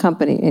you. And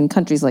in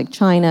countries like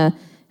China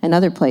and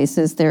other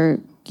places, they're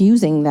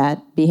using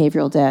that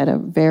behavioral data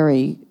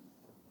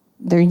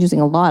they're using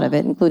a lot of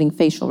it, including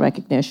facial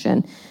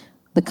recognition.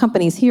 The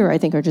companies here, I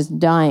think, are just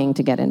dying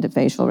to get into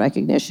facial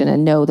recognition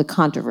and know the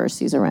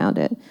controversies around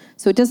it.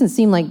 So it doesn't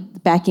seem like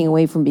backing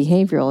away from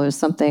behavioral is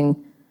something.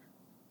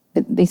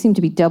 They seem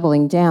to be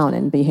doubling down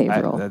in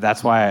behavioral.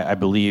 That's why I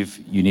believe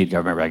you need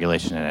government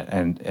regulation in it.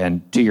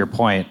 And to your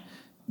point,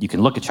 you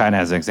can look at China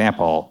as an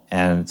example.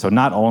 And so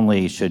not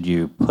only should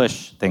you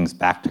push things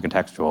back to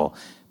contextual,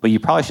 but you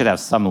probably should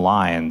have some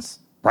lines,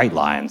 bright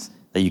lines,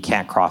 that you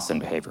can't cross in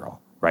behavioral,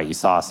 right? You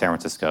saw San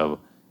Francisco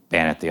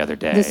ban it the other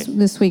day.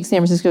 This week, San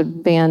Francisco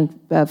banned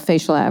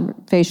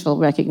facial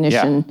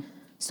recognition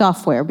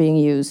software being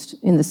used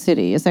in the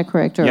city. Is that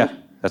correct? Yeah,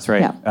 that's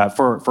right. Yeah.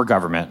 For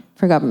government.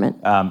 For government.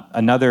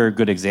 Another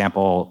good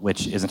example,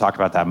 which isn't talked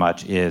about that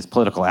much, is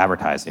political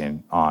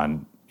advertising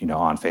on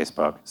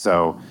Facebook.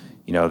 So,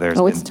 there's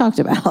it's talked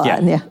about a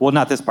lot. Yeah. Well,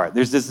 not this part.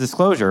 There's this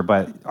disclosure,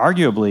 but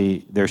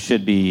arguably there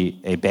should be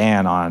a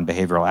ban on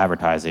behavioral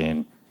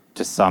advertising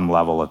to some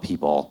level of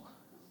people,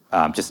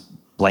 just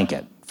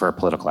blanket for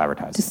political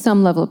advertising. To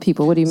some level of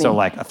people, what do you mean? So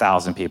like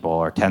 1,000 people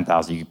or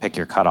 10,000, you pick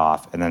your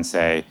cutoff and then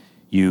say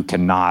you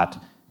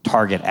cannot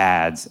target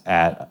ads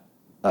at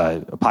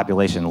a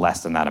population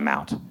less than that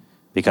amount.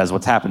 Because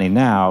what's happening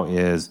now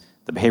is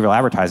the behavioral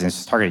advertising is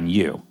just targeting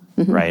you,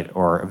 mm-hmm. right?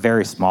 Or a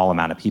very small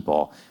amount of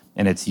people.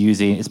 And it's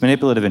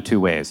manipulative in two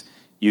ways.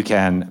 You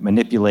can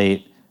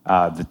manipulate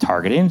the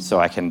targeting, so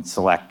I can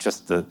select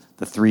just the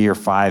 3 or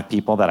 5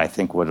 people that I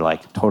think would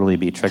totally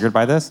be triggered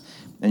by this.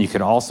 And you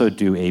can also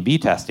do A/B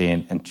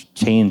testing and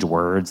change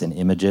words and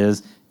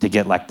images to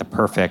get the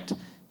perfect,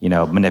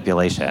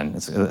 manipulation.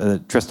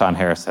 Tristan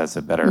Harris has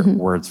a better mm-hmm.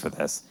 words for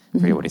this. I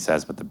forget what he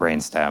says, but the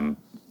brainstem.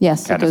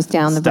 Yes, it goes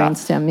down the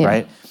brainstem, yeah.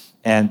 Right?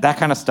 And that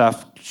kind of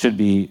stuff should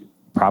be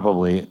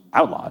probably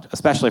outlawed,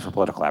 especially for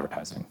political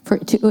advertising.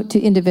 To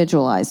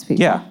individualize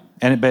people. Yeah,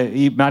 but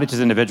not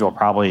just individual,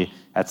 probably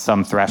at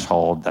some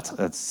threshold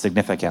that's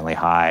significantly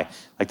high.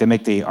 They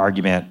make the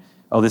argument,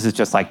 this is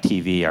just like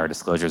TV. Our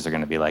disclosures are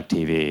going to be like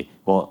TV.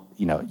 Well,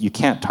 you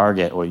can't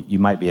target, or you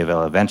might be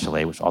able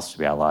eventually, which also should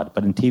be outlawed.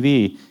 But in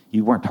TV,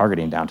 you weren't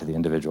targeting down to the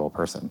individual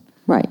person.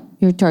 Right.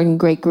 You're targeting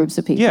great groups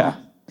of people. Yeah.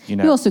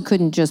 You also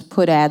couldn't just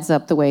put ads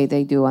up the way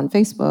they do on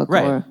Facebook.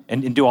 Right.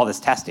 And do all this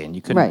testing.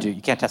 You couldn't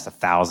you can't test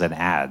 1,000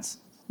 ads.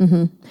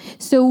 Mm-hmm.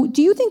 So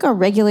do you think our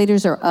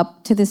regulators are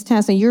up to this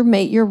task? And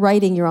you're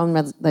writing your own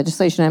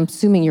legislation. I'm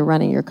assuming you're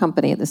running your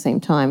company at the same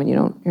time, and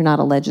you're not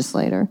a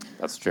legislator.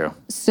 That's true.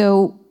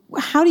 So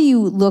how do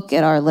you look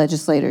at our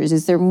legislators?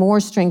 Is there more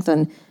strength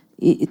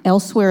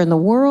elsewhere in the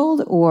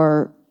world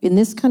or in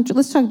this country?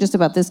 Let's talk just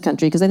about this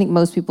country, because I think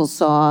most people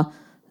saw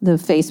the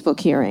Facebook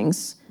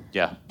hearings.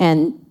 Yeah.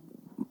 And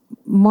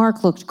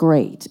Mark looked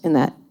great in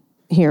that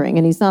hearing,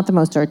 and he's not the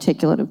most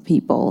articulate of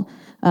people.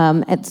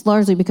 It's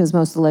largely because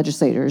most of the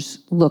legislators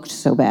looked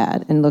so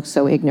bad and looked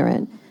so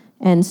ignorant.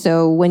 And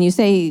so when you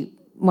say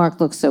Mark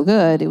looks so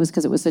good, it was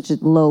because it was such a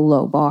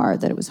low bar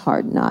that it was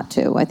hard not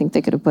to. I think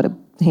they could have put a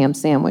ham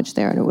sandwich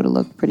there and it would have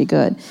looked pretty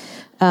good.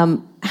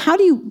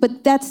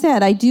 But that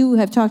said, I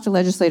have talked to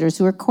legislators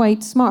who are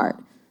quite smart.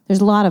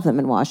 There's a lot of them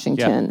in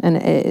Washington, and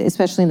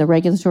especially in the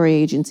regulatory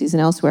agencies and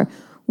elsewhere.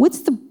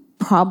 What's the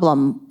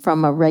problem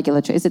from a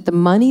regulatory? Is it the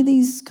money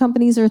these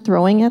companies are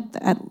throwing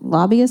at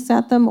lobbyists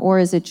at them, or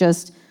is it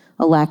just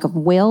a lack of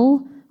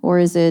will, or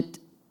is it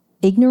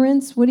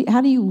ignorance?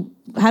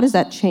 How does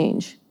that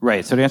change?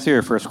 Right. So to answer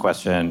your first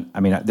question,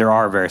 there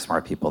are very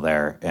smart people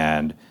there,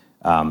 and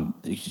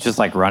just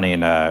like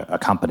running a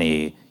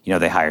company,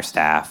 they hire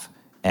staff,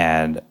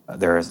 and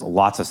there's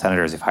lots of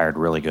senators who've hired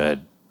really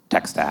good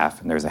tech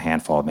staff, and there's a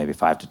handful, maybe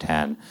 5 to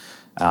 10.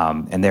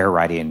 And they're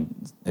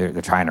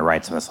trying to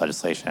write some of this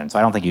legislation. So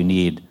I don't think you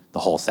need the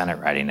whole Senate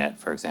writing it,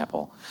 for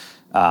example.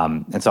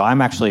 And so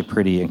I'm actually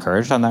pretty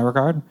encouraged on that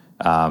regard,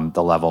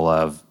 the level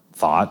of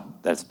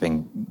thought that's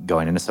been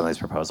going into some of these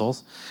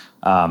proposals.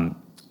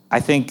 I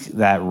think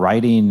that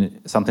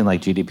writing something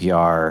like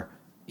GDPR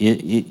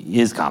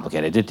is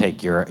complicated. It did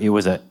take Europe.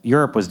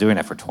 Europe was doing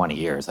it for 20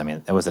 years.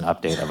 It was an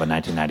update of a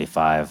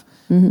 1995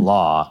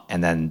 law,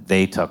 and then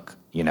they took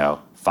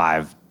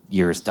 5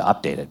 years to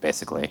update it,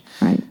 basically.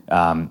 Right.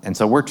 And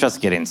so we're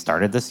just getting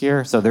started this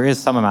year. So there is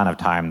some amount of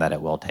time that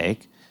it will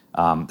take.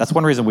 That's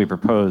one reason we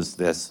proposed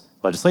this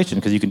legislation,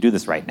 because you can do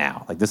this right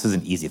now. Like, this is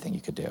an easy thing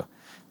you could do.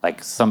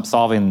 Like,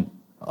 solving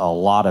a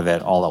lot of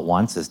it all at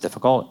once is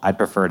difficult. I'd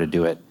prefer to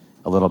do it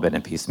a little bit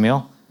in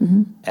piecemeal,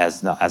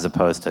 as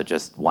opposed to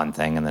just one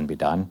thing and then be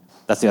done.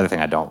 That's the other thing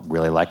I don't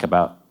really like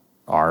about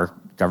our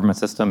government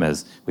system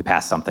is we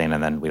pass something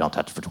and then we don't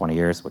touch it for 20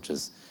 years, which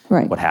is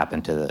what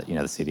happened to the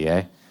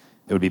CDA.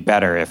 It would be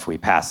better if we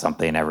passed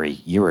something every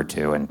year or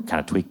two and kind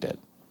of tweaked it.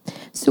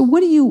 So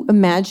what do you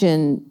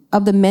imagine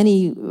of the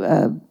many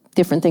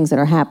different things that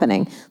are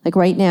happening? Like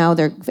right now,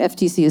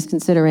 FTC is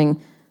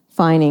considering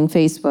fining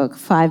Facebook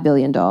 $5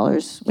 billion,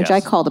 which I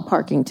called a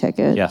parking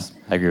ticket. Yes,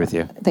 I agree with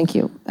you. Thank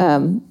you.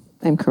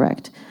 I'm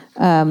correct.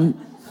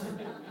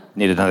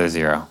 Need another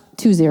zero.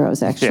 2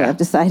 zeros, actually, I've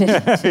decided.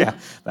 Yeah,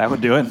 that would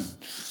do it.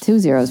 2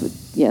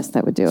 zeros, yes,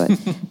 that would do it.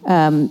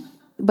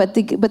 But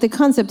the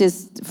concept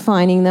is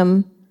fining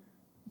them,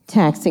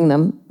 taxing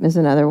them is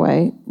another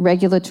way,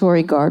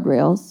 regulatory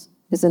guardrails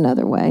is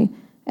another way,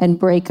 and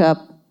breakup,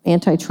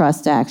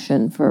 antitrust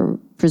action for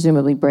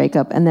presumably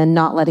breakup, and then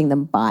not letting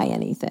them buy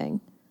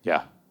anything.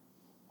 Yeah.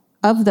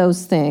 Of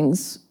those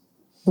things,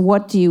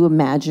 what do you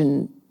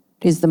imagine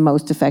is the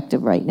most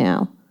effective right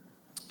now?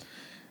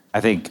 I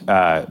think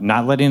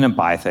not letting them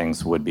buy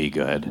things would be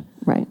good.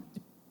 Right.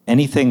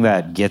 Anything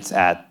that gets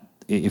at,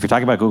 if you're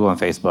talking about Google and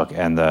Facebook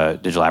and the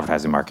digital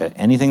advertising market,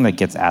 anything that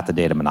gets at the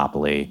data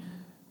monopoly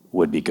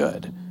would be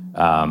good.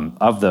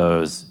 Of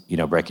those,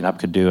 breaking up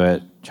could do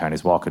it,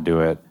 Chinese wall could do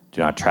it, do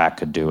not track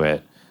could do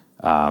it.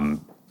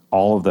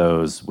 All of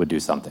those would do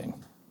something.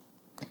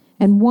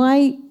 And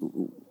why?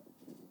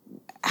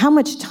 How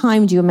much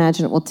time do you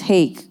imagine it will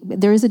take?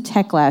 There is a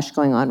techlash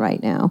going on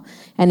right now,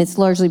 and it's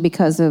largely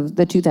because of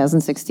the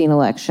 2016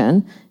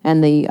 election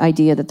and the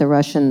idea that the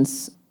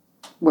Russians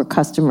were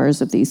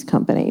customers of these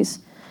companies.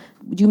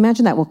 Do you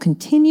imagine that will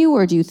continue,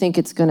 or do you think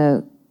it's going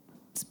to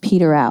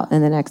peter out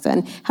in the next?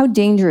 And how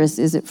dangerous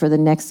is it for the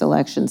next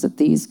elections that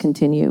these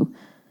continue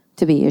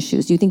to be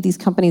issues? Do you think these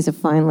companies have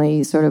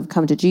finally sort of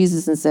come to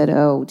Jesus and said,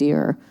 oh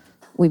dear,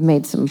 we've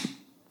made some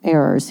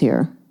errors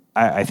here?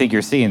 I think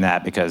you're seeing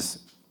that because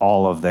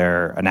all of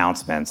their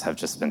announcements have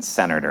just been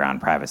centered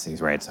around privacy,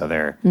 right? So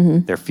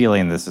they're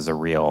feeling this is a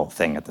real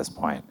thing at this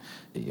point.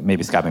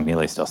 Maybe Scott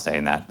McNeely is still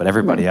saying that, but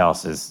everybody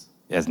else is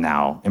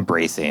now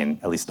embracing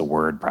at least the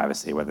word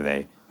privacy, whether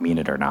they mean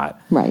it or not.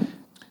 Right.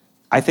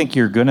 I think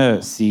you're going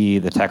to see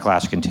the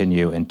techlash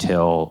continue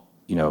until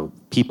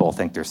people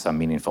think there's some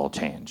meaningful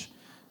change.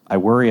 I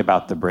worry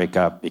about the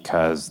breakup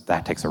because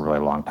that takes a really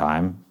long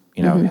time,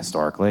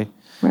 historically.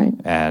 Right.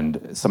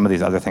 And some of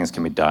these other things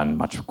can be done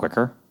much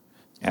quicker.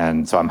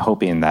 And so I'm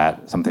hoping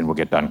that something will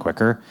get done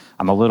quicker.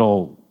 I'm a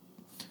little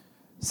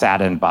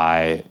saddened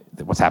by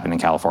what's happening in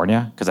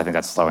California because I think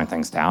that's slowing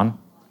things down.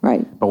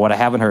 Right. But what I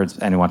haven't heard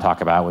anyone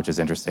talk about, which is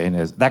interesting,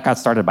 is that got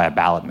started by a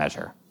ballot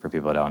measure, for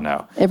people who don't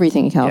know.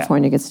 Everything in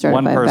California gets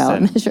started by a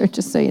ballot measure,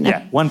 just so you know.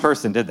 Yeah, one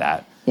person did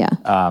that.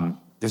 Yeah.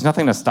 There's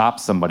nothing to stop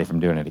somebody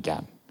from doing it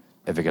again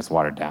if it gets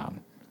watered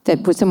down.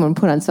 That someone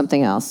put on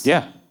something else.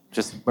 Yeah,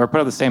 or put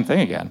on the same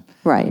thing again.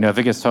 Right. If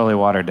it gets totally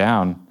watered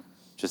down,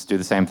 just do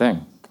the same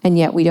thing. And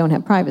yet we don't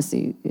have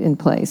privacy in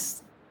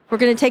place. We're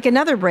going to take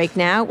another break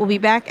now. We'll be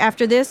back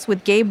after this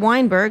with Gabe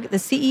Weinberg, the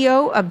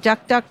CEO of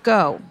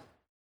DuckDuckGo.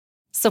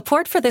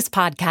 Support for this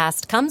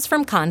podcast comes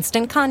from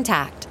Constant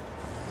Contact.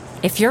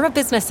 If you're a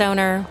business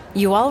owner,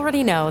 you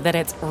already know that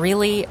it's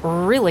really,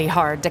 really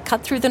hard to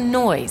cut through the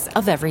noise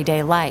of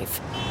everyday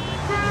life.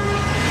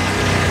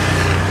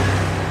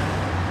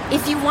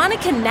 If you want to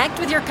connect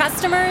with your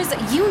customers,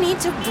 you need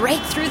to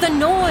break through the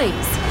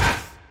noise.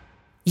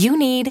 You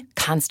need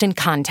Constant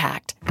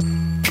Contact.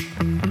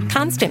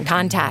 Constant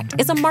Contact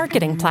is a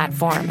marketing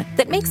platform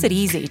that makes it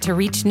easy to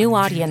reach new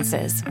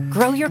audiences,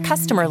 grow your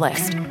customer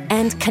list,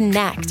 and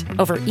connect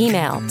over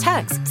email,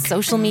 text,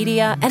 social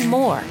media, and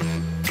more.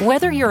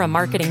 Whether you're a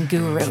marketing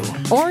guru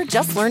or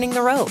just learning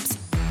the ropes,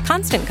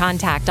 Constant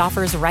Contact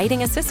offers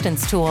writing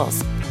assistance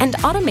tools and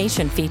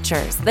automation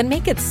features that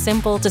make it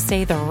simple to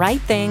say the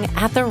right thing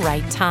at the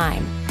right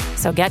time.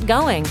 So get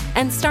going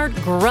and start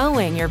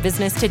growing your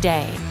business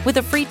today with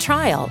a free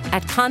trial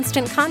at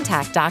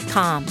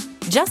ConstantContact.com.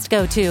 Just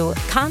go to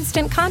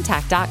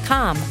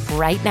ConstantContact.com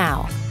right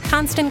now.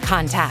 Constant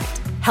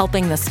Contact,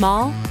 helping the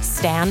small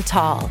stand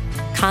tall.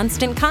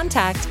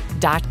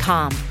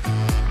 ConstantContact.com.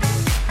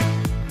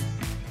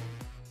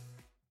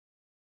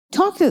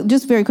 Talk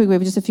just very quickly,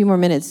 just a few more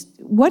minutes.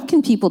 What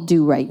can people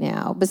do right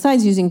now,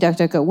 besides using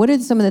DuckDuckGo? What are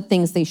some of the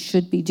things they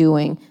should be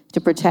doing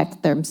to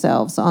protect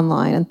themselves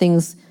online and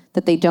things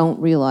that they don't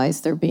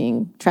realize they're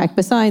being tracked?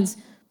 Besides,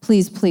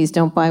 please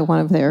don't buy one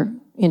of their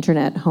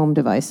internet home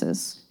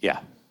devices. Yeah,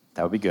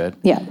 that would be good.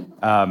 Yeah.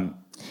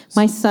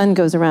 My son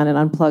goes around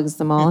and unplugs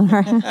them all in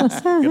our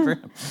house. Good for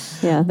him.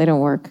 Yeah, they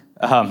don't work.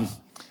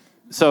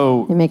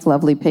 So they make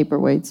lovely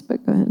paperweights,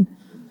 but go ahead.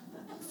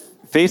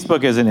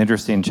 Facebook is an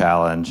interesting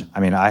challenge.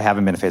 I mean, I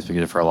haven't been a Facebook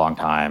user for a long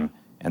time,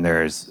 and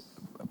there's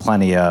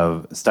plenty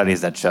of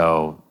studies that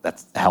show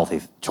that's a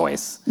healthy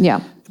choice.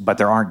 Yeah. But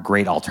there aren't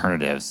great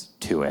alternatives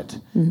to it.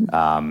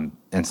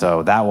 And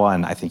so that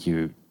one, I think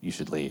you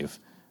should leave,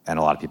 and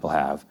a lot of people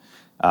have.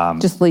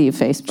 Just leave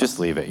Facebook. Just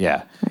leave it,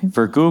 yeah. Right.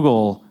 For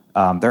Google,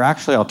 there are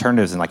actually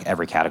alternatives in like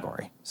every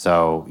category.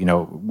 So,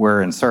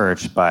 we're in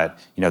search, but,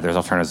 there's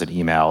alternatives in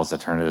emails,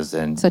 alternatives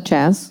in... Such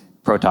as?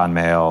 Proton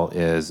Mail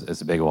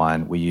is a big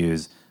one. We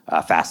use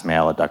Fast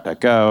Mail at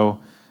DuckDuckGo.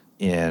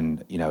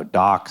 In,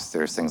 docs,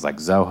 there's things like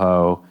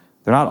Zoho.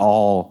 They're not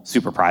all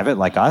super private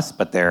like us,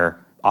 but they're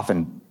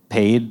often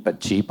paid but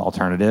cheap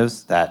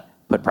alternatives that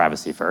put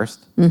privacy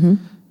first.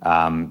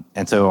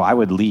 And so I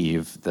would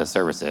leave the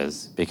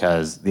services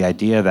because the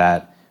idea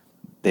that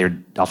their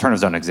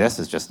alternatives don't exist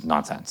is just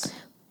nonsense.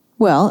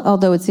 Well,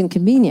 although it's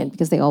inconvenient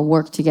because they all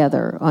work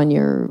together on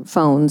your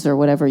phones or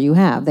whatever you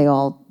have. They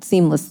all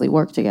seamlessly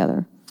work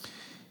together.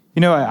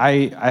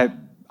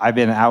 I've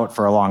been out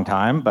for a long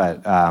time,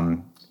 but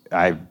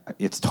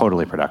it's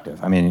totally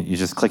productive. I mean, you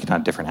just click it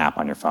on a different app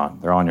on your phone.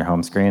 They're all on your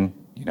home screen.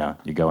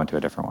 You go into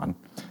a different one.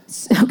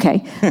 Okay.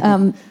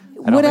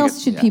 What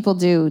else should people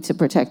do to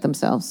protect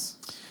themselves?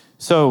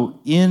 So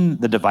in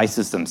the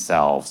devices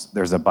themselves,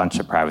 there's a bunch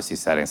of privacy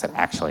settings that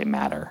actually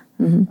matter.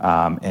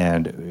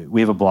 And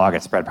we have a blog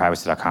at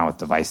spreadprivacy.com with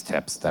device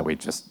tips that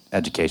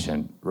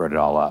education wrote it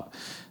all up.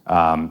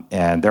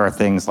 And there are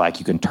things like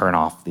you can turn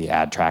off the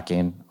ad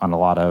tracking on a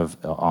lot of,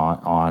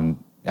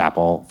 on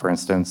Apple, for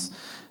instance.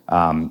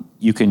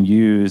 You can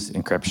use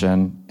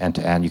encryption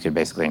end-to-end. You can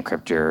basically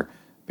encrypt your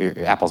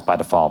Apple's by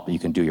default, but you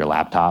can do your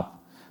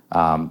laptop.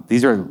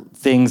 These are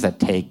things that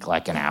take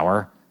like an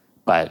hour,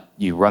 but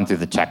you run through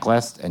the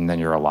checklist, and then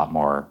you're a lot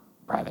more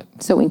private.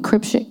 So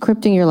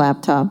encrypting your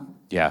laptop.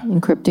 Yeah.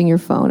 Encrypting your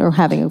phone, or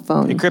having a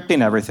phone.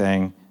 Encrypting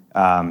everything.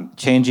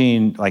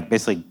 Changing, like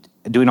basically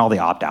doing all the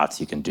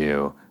opt-outs you can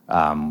do,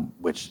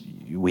 which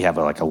we have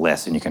a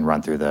list, and you can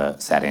run through the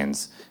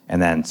settings,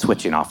 and then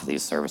switching off of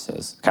these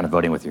services, kind of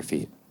voting with your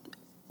feet.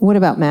 What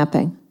about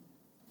mapping?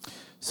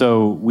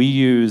 So we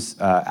use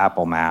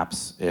Apple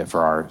Maps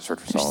for our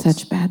search results. They're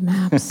such bad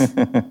maps.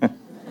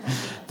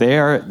 They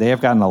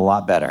have gotten a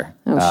lot better.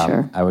 Oh,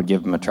 sure. I would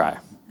give them a try.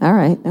 All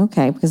right,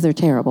 okay, because they're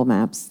terrible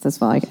maps. That's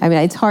why. I mean,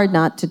 it's hard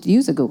not to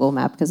use a Google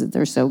map because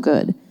they're so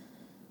good.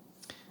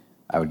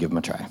 I would give them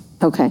a try.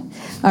 Okay.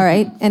 All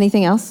right.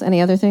 Anything else? Any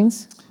other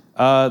things?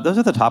 Those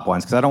are the top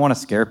ones, because I don't want to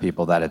scare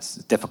people that it's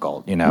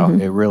difficult.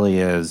 It really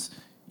is.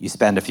 You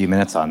spend a few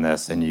minutes on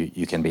this, and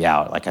you can be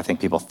out. Like, I think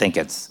people think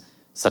it's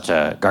such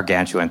a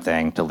gargantuan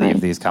thing to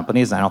leave these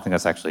companies, and I don't think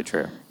that's actually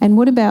true. And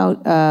what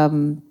about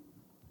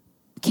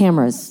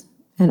cameras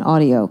and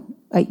audio?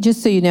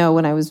 Just so you know,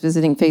 when I was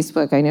visiting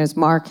Facebook, I noticed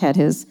Mark had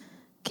his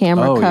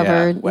camera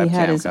covered. Yeah. He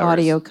had his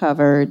audio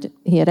covered.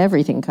 He had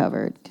everything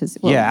covered.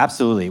 Yeah,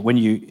 absolutely. When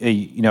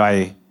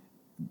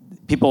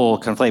people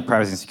conflate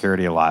privacy and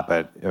security a lot,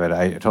 but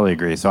I totally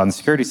agree. So on the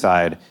security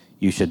side,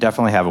 you should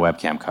definitely have a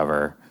webcam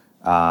cover.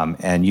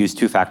 And use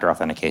two-factor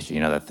authentication,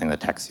 that thing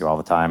that texts you all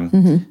the time.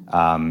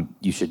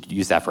 You should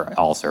use that for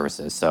all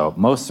services. So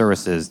most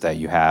services that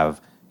you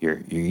have,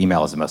 your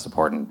email is the most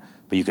important,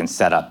 but you can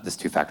set up this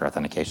two-factor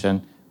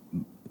authentication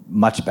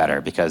much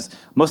better, because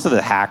most of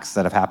the hacks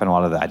that have happened, a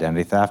lot of the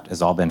identity theft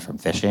has all been from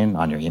phishing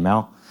on your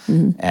email.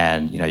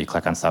 And you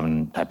click on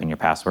someone, type in your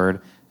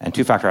password, and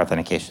two-factor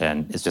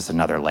authentication is just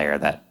another layer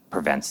that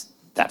prevents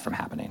that from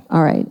happening.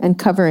 All right,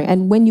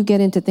 and when you get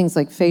into things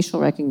like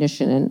facial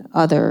recognition and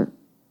other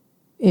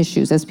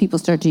issues, as people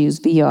start to use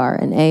VR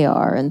and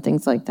AR and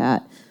things like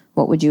that,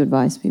 what would you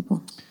advise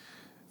people?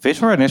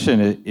 Facial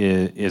recognition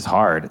is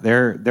hard.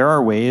 There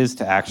are ways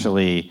to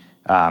actually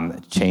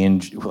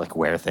change, like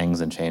wear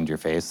things and change your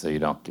face so you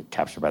don't get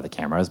captured by the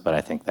cameras, but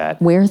I think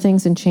that... Wear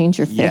things and change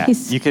your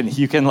face? Yeah,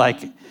 you can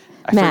like...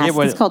 Mask,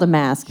 it's called a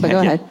mask, but go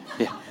ahead.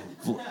 Yeah.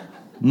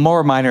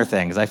 More minor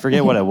things. I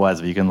forget what it was,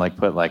 but you can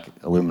put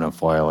aluminum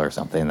foil or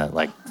something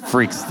that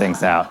freaks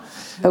things out.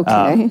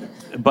 Okay.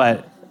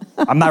 But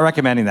I'm not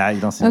recommending that.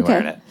 You don't see me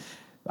wearing it.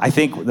 I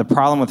think the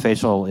problem with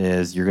facial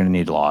is you're going to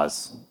need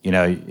laws,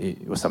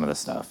 with some of this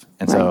stuff.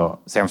 And so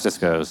San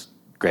Francisco's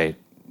great,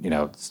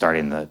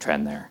 starting the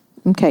trend there.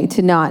 Okay,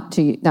 not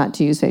to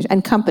use facial,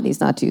 and companies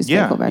not to use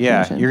facial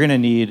recognition. Yeah, you're going to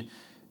need,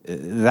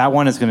 that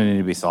one is going to need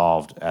to be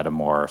solved at a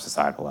more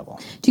societal level.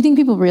 Do you think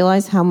people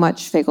realize how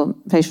much facial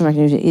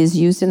recognition is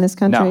used in this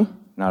country? No,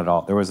 not at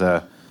all. There was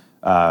the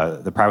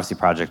Privacy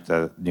Project,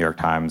 the New York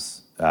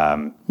Times,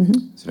 so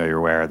you're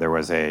aware, there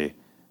was a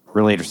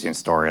really interesting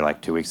story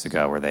 2 weeks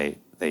ago where they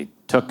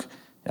took,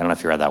 I don't know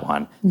if you read that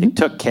one, they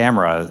took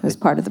camera. It was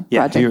part of the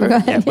project. You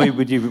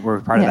were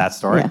part of that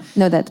story? Yeah.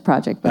 No, that's the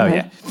project.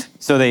 Yeah.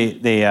 So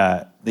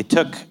they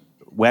took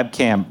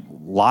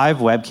live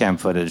webcam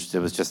footage that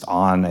was just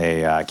on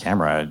a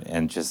camera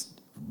and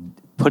just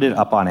put it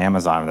up on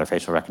Amazon with their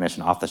facial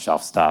recognition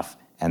off-the-shelf stuff,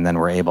 and then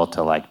were able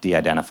to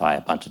de-identify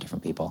a bunch of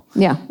different people.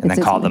 Yeah. And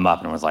then called them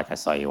up and was like, I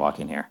saw you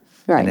walking here.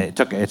 Right. And it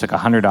took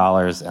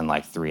 $100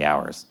 and 3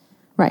 hours.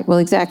 Right, well,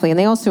 exactly. And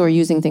they also are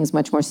using things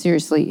much more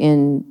seriously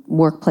in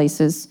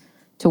workplaces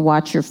to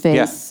watch your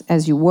face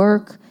as you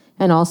work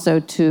and also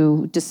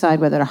to decide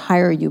whether to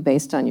hire you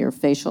based on your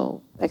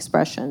facial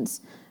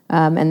expressions.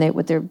 And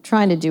what they're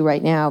trying to do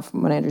right now,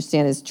 from what I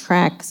understand, is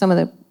track some of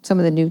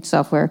the new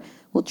software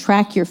will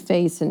track your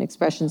face and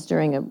expressions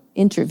during an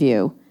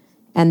interview,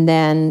 and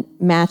then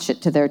match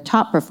it to their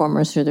top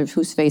performers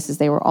whose faces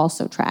they were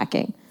also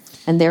tracking,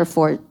 and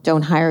therefore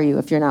don't hire you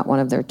if you're not one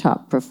of their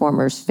top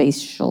performers'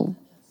 facial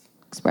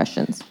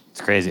expressions.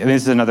 It's crazy. I mean,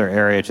 this is another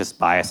area, just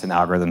bias in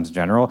algorithms in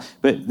general.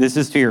 But this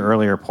is to your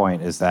earlier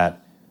point, is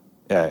that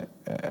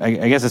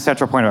I guess the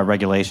central point about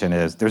regulation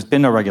is there's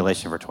been no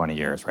regulation for 20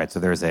 years, right? So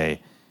there's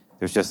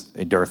just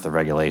a dearth of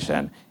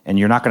regulation, and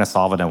you're not going to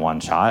solve it in one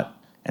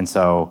shot. And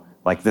so,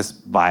 like, this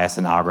bias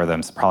in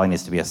algorithms probably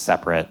needs to be a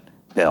separate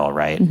bill,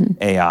 right? Mm-hmm.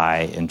 AI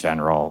in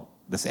general,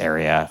 this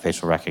area,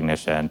 facial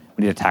recognition,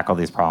 we need to tackle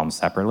these problems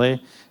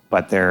separately.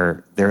 But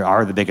there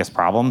are the biggest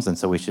problems, and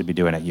so we should be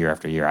doing it year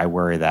after year. I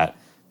worry that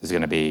there's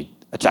going to be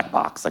a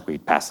checkbox, like we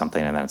pass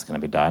something and then it's going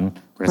to be done.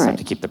 We're going to have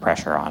to keep the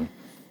pressure on.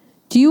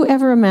 Do you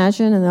ever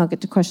imagine, and I'll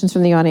get to questions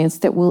from the audience,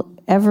 that we'll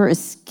ever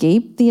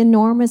escape the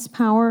enormous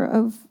power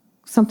of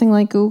something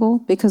like Google?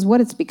 Because what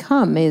it's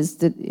become is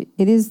that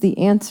it is the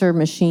answer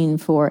machine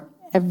for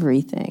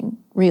everything,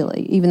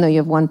 really. Even though you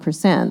have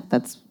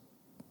 1%,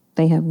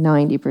 they have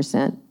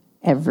 90%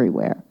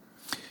 everywhere.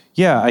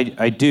 Yeah,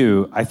 I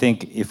do. I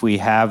think if we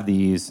have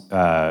these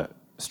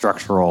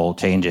structural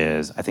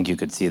changes, I think you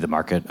could see the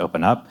market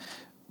open up.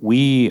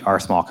 We are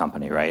a small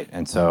company, right?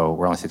 And so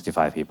we're only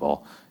 65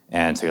 people.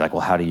 And so you're like,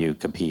 well, how do you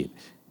compete?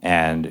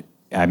 And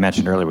I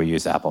mentioned earlier we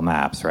use Apple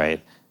Maps, right?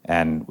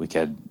 And we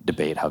could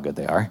debate how good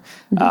they are.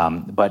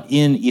 Mm-hmm. But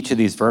in each of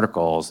these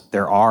verticals,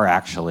 there are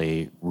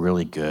actually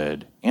really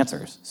good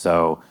answers.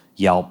 So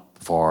Yelp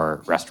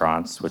for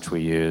restaurants, which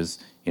we use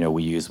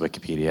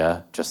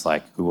Wikipedia, just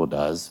like Google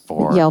does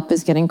for... Yelp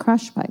is getting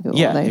crushed by Google.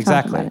 Yeah,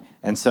 exactly.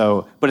 And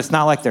so, but it's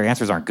not like their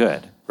answers aren't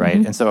good, right?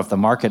 Mm-hmm. And so if the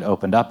market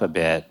opened up a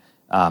bit,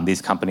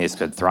 these companies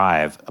could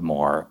thrive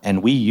more.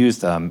 And we use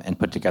them and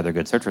put together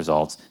good search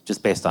results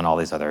just based on all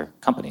these other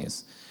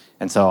companies.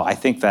 And so I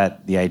think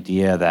that the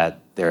idea that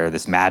they're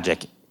this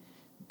magic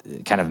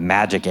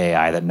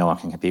AI that no one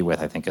can compete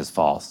with, I think is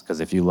false. Because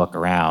if you look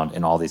around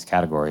in all these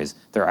categories,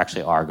 there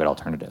actually are good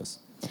alternatives.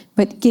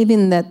 But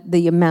given that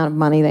the amount of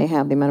money they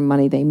have, the amount of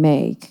money they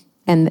make,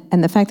 and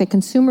the fact that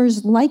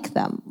consumers like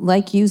them,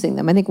 like using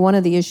them, I think one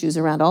of the issues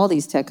around all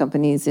these tech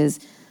companies is,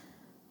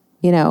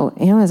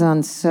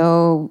 Amazon's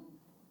so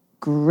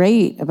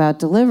great about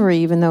delivery,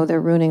 even though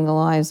they're ruining the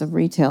lives of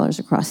retailers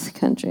across the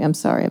country. I'm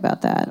sorry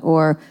about that.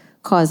 Or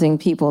causing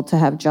people to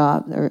have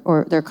jobs,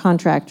 or their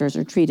contractors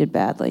are treated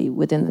badly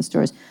within the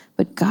stores.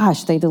 But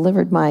gosh, they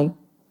delivered my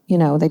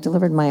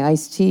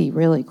iced tea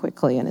really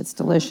quickly, and it's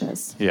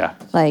delicious. Yeah.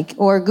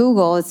 Or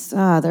Google, it's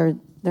they're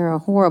a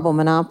horrible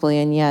monopoly,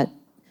 and yet,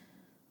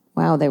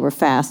 wow, they were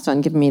fast on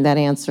giving me that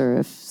answer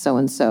if so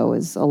and so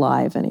is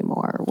alive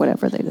anymore, or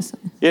whatever they decide.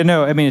 Yeah,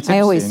 no, I mean it's. I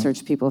always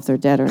search people if they're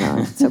dead or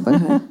not. So, go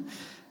ahead.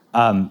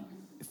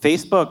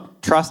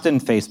 Trust in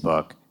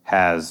Facebook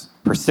has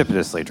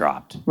precipitously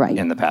dropped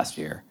in the past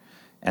year,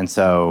 and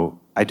so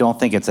I don't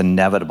think it's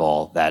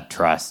inevitable that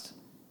trust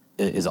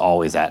is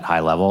always at high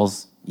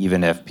levels,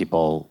 even if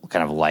people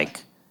kind of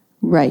like...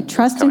 Right.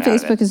 Trust in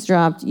Facebook has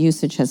dropped,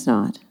 usage has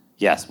not.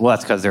 Yes. Well,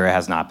 that's because there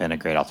has not been a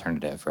great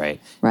alternative, right?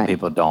 Right.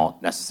 People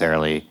don't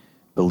necessarily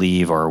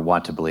believe or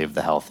want to believe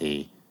the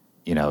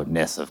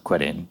healthy-ness of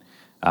quitting.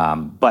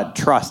 But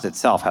trust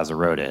itself has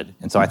eroded.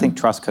 And so I think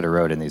trust could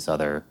erode in these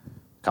other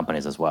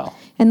companies as well.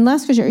 And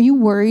last question, are you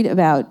worried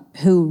about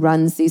who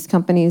runs these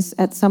companies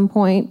at some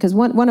point? Because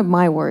one of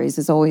my worries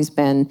has always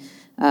been,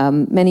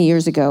 many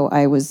years ago,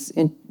 I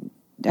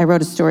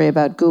wrote a story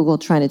about Google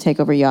trying to take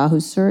over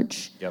Yahoo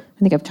search. Yep. I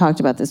think I've talked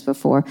about this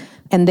before.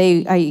 And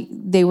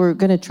they were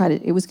going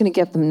to it was going to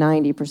get them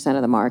 90%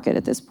 of the market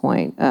at this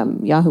point.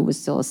 Yahoo was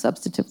still a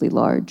substantively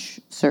large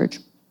search,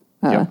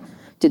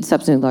 did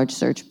substantively large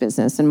search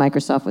business, and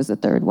Microsoft was the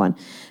third one.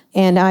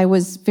 And I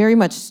was very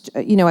much,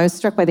 I was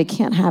struck by they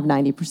can't have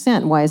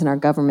 90%. Why isn't our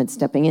government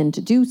stepping in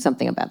to do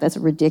something about that? That's a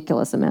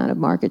ridiculous amount of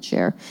market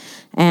share.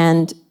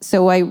 And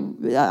so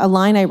a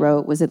line I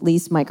wrote was, at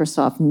least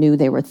Microsoft knew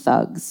they were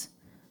thugs.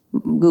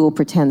 Google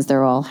pretends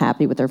they're all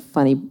happy with their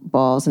funny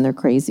balls and their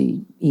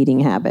crazy eating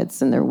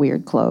habits and their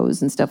weird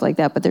clothes and stuff like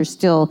that, but they're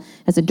still,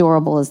 as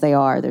adorable as they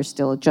are, they're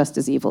still just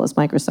as evil as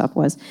Microsoft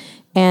was.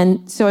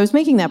 And so I was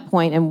making that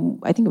point, and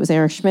I think it was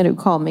Eric Schmidt who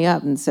called me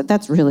up and said,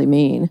 that's really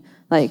mean,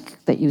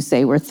 that you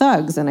say we're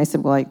thugs. And I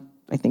said, well,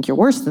 I think you're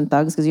worse than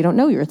thugs because you don't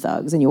know you're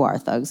thugs, and you are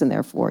thugs, and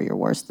therefore you're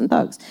worse than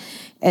thugs.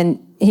 And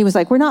he was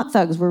like, we're not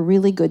thugs, we're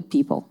really good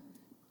people.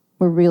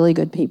 We're really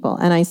good people.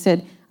 And I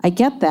said, I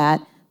get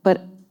that,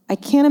 but I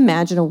can't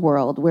imagine a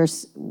world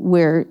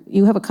where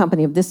you have a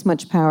company of this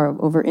much power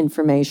over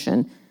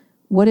information.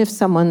 What if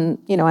someone,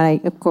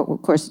 and of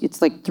course,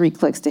 it's like 3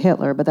 clicks to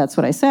Hitler, but that's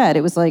what I said.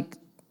 It was like,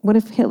 what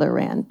if Hitler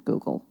ran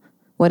Google?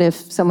 What if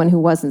someone who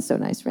wasn't so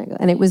nice ran Google?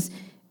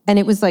 And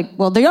it was like,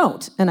 well, they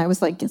don't. And I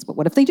was like, yes, but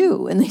what if they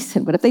do? And they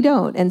said, what if they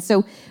don't? And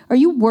so are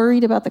you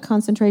worried about the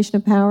concentration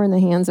of power in the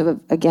hands of,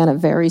 again, a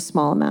very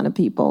small amount of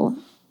people?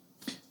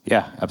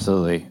 Yeah,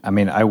 absolutely. I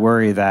mean, I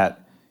worry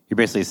that you're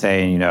basically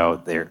saying,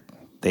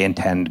 they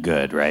intend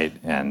good, right?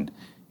 And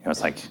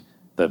it's like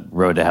the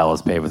road to hell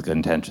is paved with good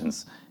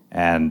intentions.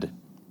 And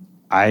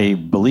I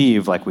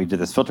believe, like we did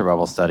this filter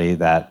bubble study,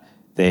 that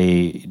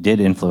they did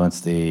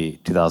influence the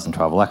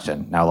 2012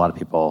 election. Now, a lot of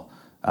people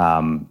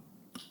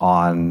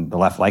on the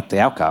left liked the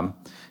outcome.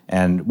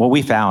 And what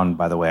we found,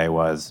 by the way,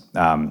 was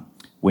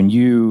when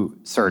you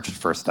searched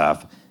for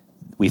stuff,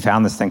 we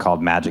found this thing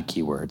called magic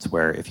keywords,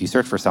 where if you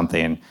search for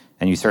something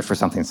and you search for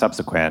something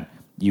subsequent,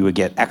 you would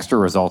get extra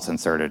results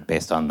inserted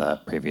based on the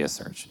previous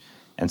search.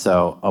 And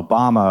so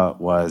Obama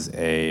was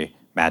a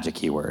magic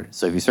keyword.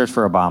 So if you search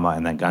for Obama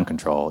and then gun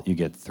control, you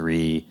get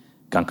 3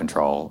 gun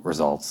control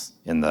results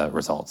in the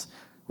results.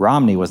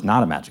 Romney was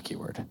not a magic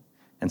keyword.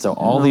 And so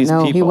all these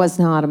people... No, he was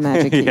not a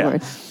magic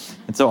keyword.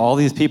 And so all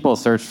these people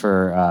searched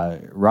for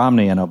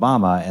Romney and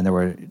Obama, and there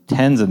were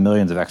tens of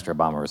millions of extra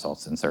Obama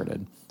results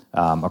inserted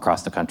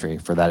across the country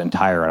for that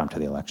entire run-up to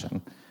the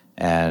election.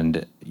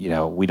 And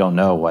we don't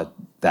know what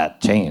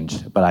that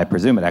changed, but I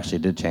presume it actually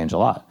did change a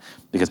lot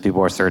because people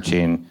were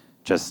searching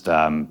just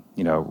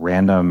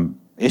random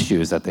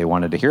issues that they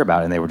wanted to hear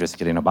about, and they were just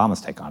getting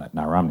Obama's take on it,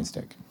 not Romney's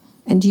take.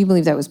 And do you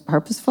believe that was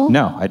purposeful?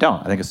 No, I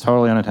don't. I think it's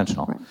totally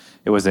unintentional. Right.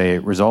 It was a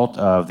result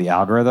of the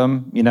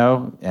algorithm,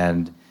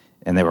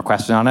 and they were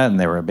questioning on it, and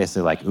they were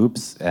basically like,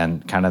 oops,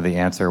 and kind of the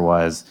answer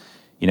was,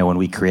 when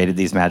we created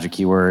these magic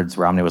keywords,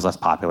 Romney was less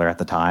popular at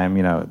the time,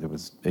 it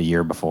was a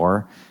year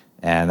before,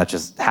 and that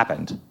just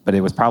happened. But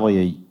it was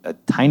probably a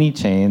tiny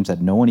change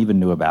that no one even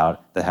knew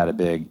about that had a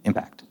big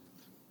impact.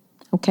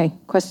 Okay,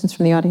 questions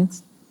from the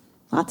audience?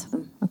 Lots of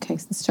them. Okay,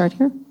 so let's start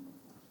here.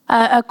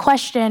 A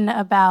question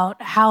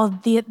about how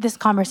this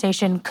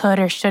conversation could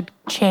or should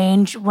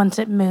change once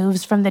it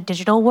moves from the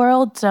digital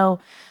world. So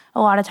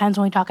a lot of times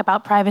when we talk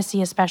about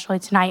privacy, especially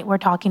tonight, we're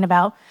talking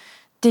about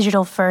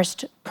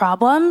digital-first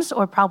problems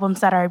or problems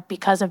that are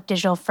because of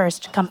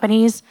digital-first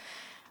companies.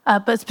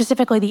 But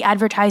specifically the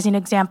advertising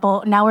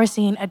example, now we're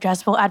seeing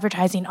addressable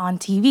advertising on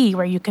TV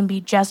where you can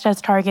be just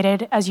as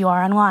targeted as you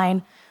are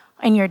online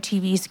in your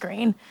TV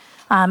screen.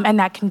 And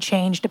that can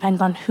change,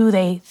 depends on who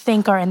they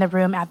think are in the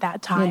room at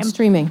that time. Yeah,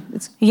 streaming.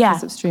 It's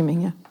because of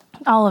streaming, yeah.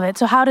 All of it.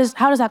 So how does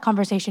that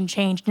conversation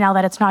change now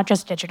that it's not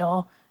just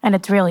digital and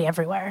it's really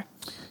everywhere?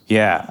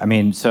 Yeah, I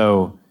mean,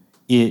 so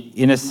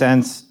in a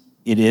sense,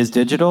 it is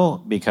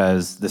digital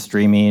because the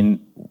streaming,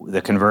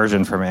 the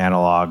conversion from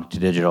analog to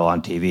digital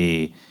on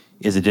TV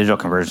is a digital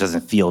conversion. It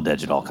doesn't feel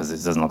digital because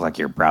it doesn't look like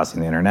you're browsing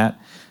the internet.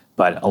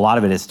 But a lot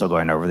of it is still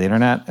going over the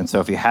internet. And so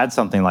if you had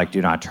something like Do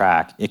Not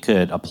Track, it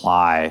could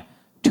apply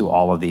to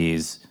all of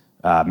these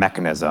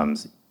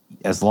mechanisms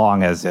as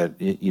long as it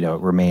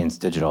remains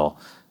digital.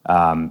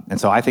 And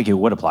so I think it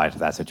would apply to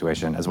that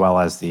situation, as well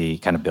as the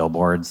kind of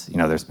billboards.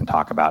 There's been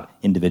talk about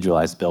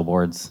individualized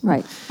billboards.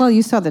 Right. Well,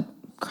 you saw the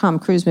Tom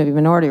Cruise movie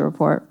Minority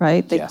Report,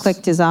 right? They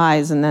clicked his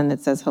eyes, and then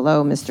it says,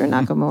 "Hello, Mr.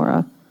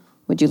 Nakamura.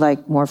 Would you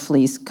like more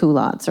fleece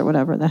culottes," or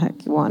whatever the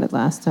heck you wanted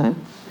last time?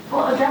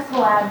 Well,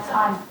 addressable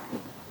ads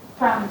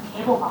from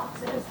cable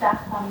boxes,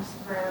 that comes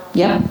through.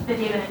 Yep. The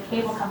data that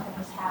cable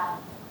companies have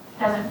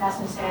doesn't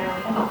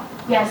necessarily,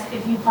 yes,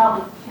 if you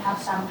probably have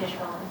some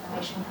digital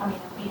information coming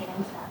and feeding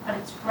into that, but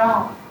it's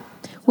grown.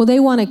 Well, they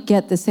want to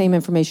get the same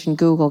information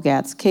Google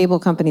gets. Cable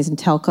companies and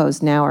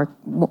telcos now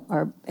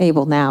are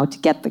able now to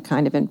get the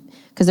kind of,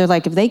 because they're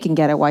like, if they can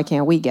get it, why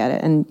can't we get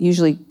it? And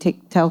usually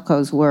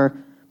telcos were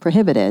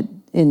prohibited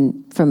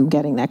from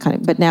getting that kind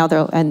of, but now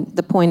and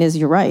the point is,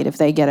 you're right, if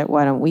they get it,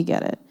 why don't we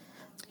get it?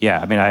 Yeah,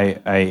 I mean,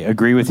 I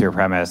agree with your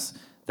premise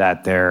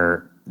that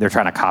they're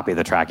trying to copy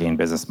the tracking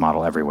business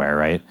model everywhere,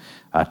 right,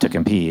 to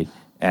compete.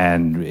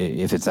 And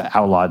if it's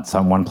outlawed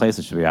one place,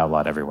 it should be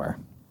outlawed everywhere.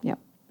 Yep.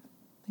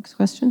 Next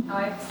question.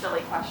 I have a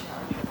silly question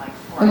if you'd like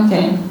for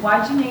Okay.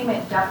 Why'd you name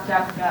it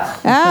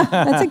DuckDuckGo?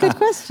 That's a good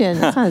question.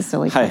 That's not a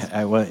silly question.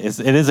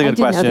 It is a good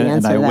question,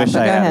 and I wish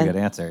I had a good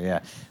answer,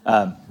 yeah.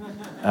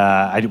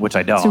 Which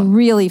I don't. It's a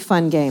really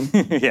fun game.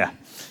 Yeah.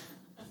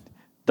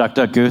 Duck,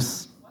 duck,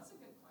 goose. What's a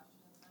good question?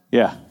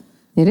 Yeah.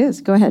 It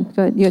is. Go ahead.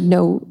 You had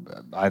no...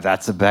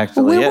 That's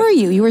actually where were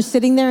you? You were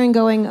sitting there and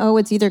going, oh,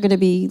 it's either going to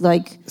be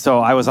like So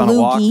I was on a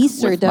walk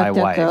with my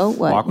wife.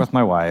 Walk with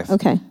my wife.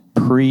 Okay.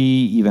 Pre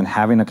even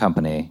having a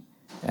company,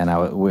 and I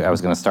was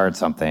going to start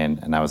something,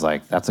 and I was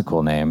like, that's a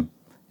cool name,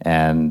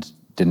 and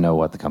didn't know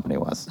what the company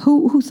was.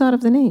 Who thought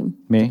of the name?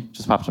 Me.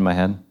 Just popped in my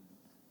head.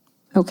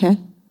 Okay.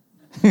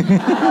 All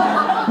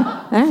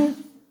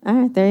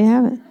right. There you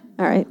have it.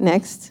 All right.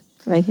 Next.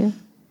 Right here.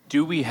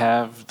 Do we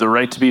have the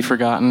right to be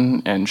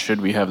forgotten, and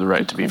should we have the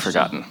right to be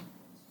forgotten?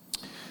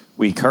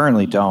 We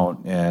currently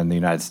don't in the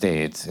United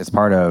States. It's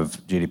part of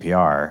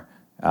GDPR,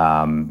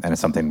 and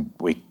it's something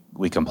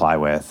we comply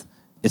with.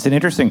 It's an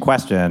interesting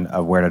question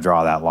of where to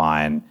draw that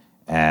line,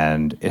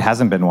 and it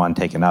hasn't been one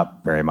taken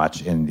up very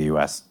much in the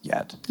U.S.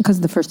 yet. Because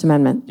of the First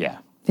Amendment. Yeah.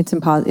 It's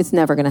impossible. It's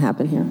never going to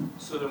happen here.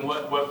 So then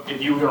what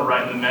if you were going to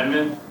write an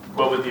amendment,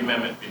 what would the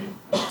amendment be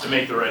to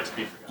make the right to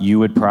be forgotten? You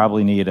would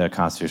probably need a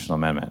constitutional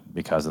amendment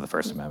because of the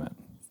First Amendment.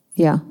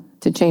 Yeah.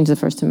 to change the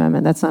First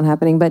Amendment. That's not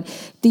happening. But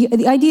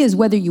the idea is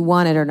whether you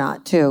want it or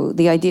not, too.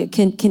 The idea,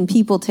 can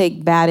people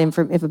take bad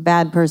information, if a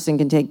bad person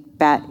can take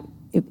bad,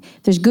 if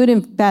there's good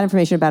and bad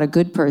information about a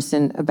good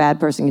person, a bad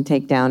person can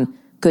take down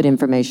good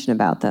information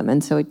about them.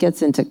 And so it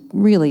gets into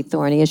really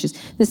thorny issues.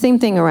 The same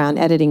thing around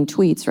editing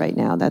tweets right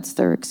now. That's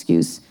their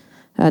excuse.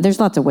 There's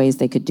lots of ways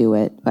they could do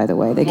it, by the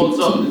way.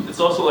 It's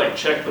also like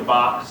check the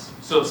box.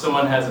 So if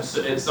someone has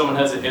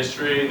a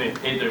history and they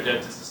paid their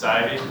debt to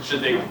society,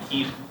 should they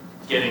keep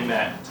getting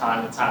that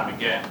time and time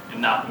again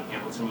and not being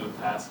able to move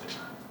past it?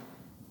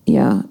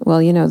 Yeah, well,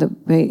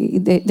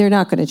 they're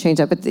not going to change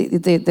that. But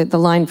the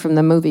line from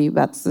the movie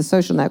about the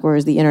social network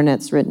is the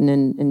internet's written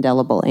in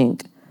indelible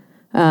ink.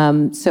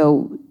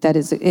 So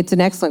it's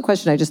an excellent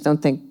question. I just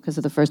don't think, because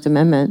of the First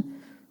Amendment,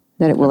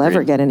 that it will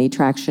ever get any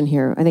traction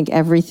here. I think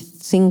every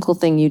single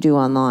thing you do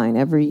online,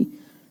 every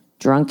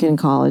drunken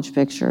college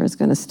picture is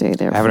going to stay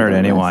there. I haven't heard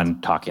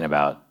anyone talking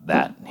about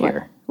that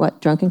here.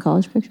 What, drunken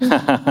college pictures?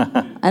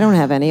 I don't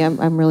have any.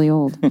 I'm really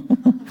old.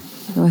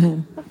 Go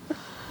ahead.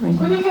 Right.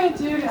 What are you going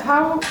to do?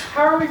 How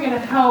are we going to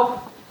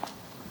help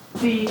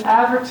the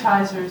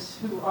advertisers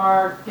who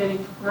are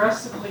getting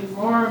progressively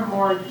more and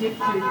more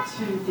addicted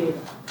to data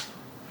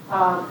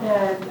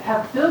and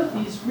have built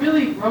these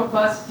really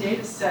robust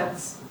data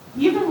sets,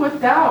 even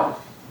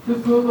without the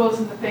Googles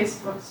and the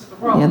Facebooks of the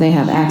world? Yeah, they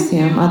have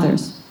Axiom,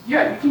 others.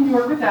 Yeah, you can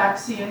work with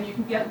Axiom, you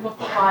can get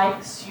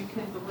lookalikes, you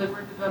can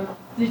deliver to them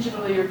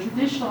digitally or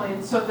traditionally.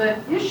 And so the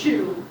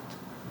issue,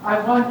 I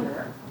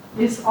wonder,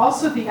 is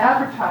also the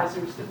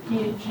advertisers, the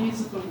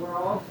P&Gs of the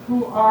world,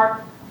 who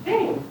are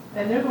paying.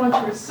 And they're the ones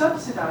who are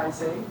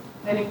subsidizing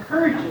and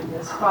encouraging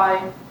this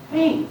by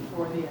paying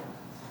for the ads.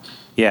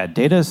 Yeah,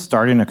 data is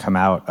starting to come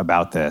out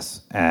about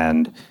this.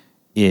 And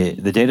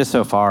the data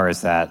so far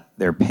is that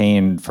they're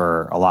paying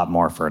for a lot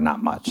more for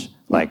not much.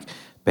 Like,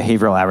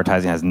 behavioral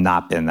advertising has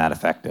not been that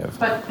effective.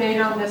 But they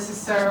don't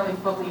necessarily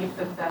believe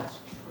that that's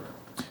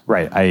true.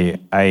 Right.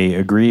 I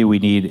agree we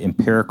need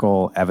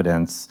empirical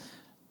evidence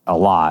a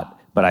lot,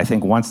 but I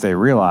think once they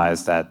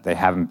realize that they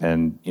haven't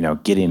been,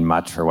 getting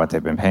much for what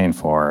they've been paying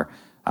for,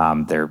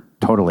 they're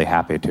totally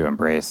happy to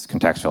embrace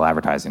contextual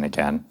advertising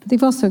again.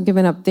 They've also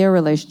given up their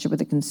relationship with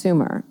the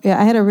consumer. Yeah,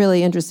 I had a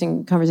really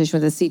interesting conversation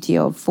with the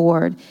CTO of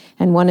Ford,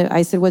 and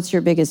I said, "What's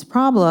your biggest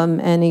problem?"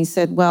 And he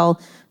said,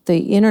 "Well, the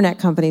internet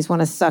companies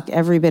want to suck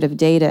every bit of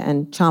data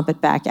and chomp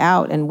it back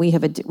out, and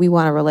we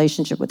want a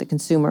relationship with the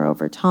consumer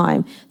over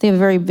time." They have a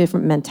very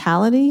different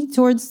mentality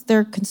towards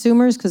their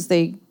consumers because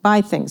they buy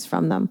things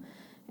from them.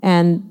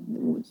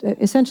 And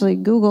essentially,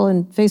 Google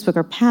and Facebook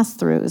are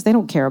pass-throughs. They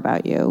don't care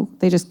about you.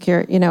 They just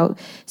care,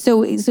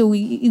 So it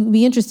would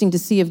be interesting to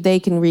see if they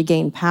can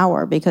regain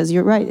power, because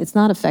you're right, it's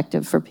not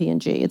effective for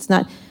P&G. It's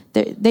not.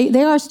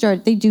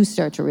 They do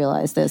start to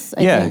realize this.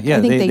 I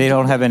think they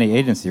don't have any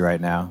agency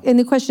right now. And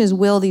the question is,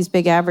 will these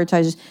big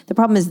advertisers? The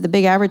problem is the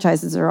big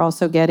advertisers are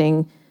also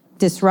getting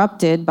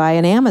disrupted by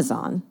an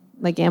Amazon,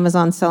 like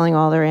Amazon selling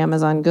all their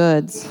Amazon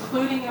goods,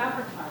 including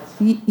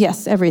advertising.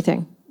 Yes,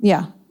 everything.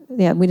 Yeah,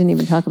 we didn't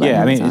even talk about.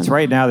 Yeah, Amazon. it's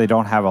right now they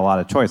don't have a lot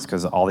of choice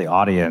because all the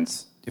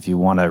audience. If you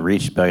want to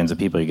reach billions of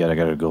people, you got to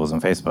go to Google's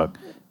and Facebook.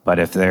 But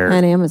if they're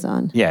and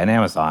Amazon. Yeah, and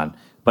Amazon.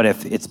 But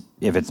if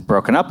it's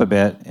broken up a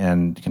bit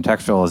and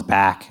contextual is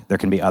back, there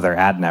can be other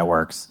ad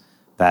networks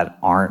that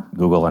aren't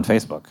Google and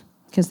Facebook.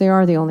 Because they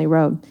are the only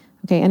road.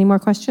 Okay, any more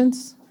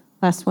questions?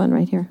 Last one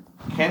right here.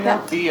 Can there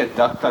be a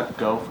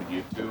DuckDuckGo for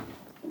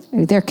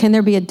YouTube? Can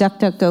there be a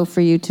DuckDuckGo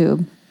for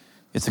YouTube?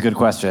 It's a good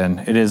question.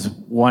 It is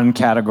one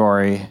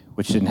category,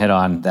 which you didn't hit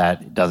on,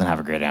 that doesn't have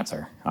a great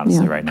answer,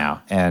 honestly, right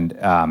now. And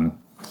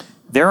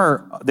there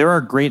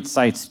are great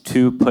sites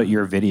to put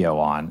your video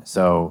on.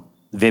 So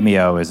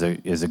Vimeo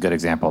is a good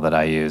example that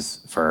I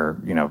use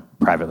for,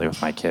 privately with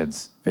my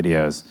kids'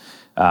 videos.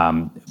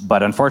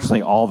 But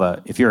unfortunately,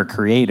 if you're a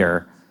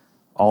creator,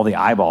 all the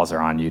eyeballs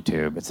are on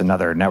YouTube. It's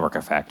another network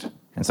effect.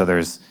 And so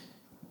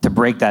to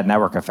break that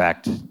network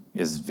effect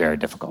is very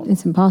difficult.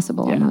 It's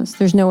impossible almost.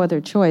 There's no other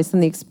choice.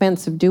 And the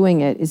expense of doing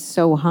it is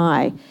so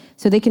high.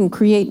 So they can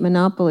create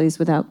monopolies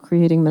without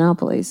creating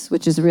monopolies,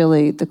 which is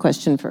really the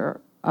question for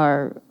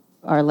our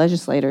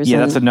legislators. Yeah,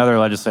 that's another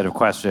legislative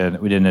question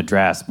we didn't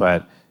address,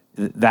 but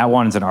that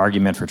one is an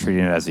argument for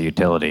treating it as a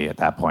utility at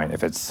that point.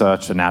 If it's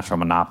such a natural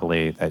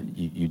monopoly that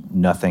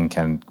nothing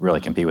can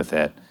really compete with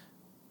it,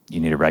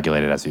 you need to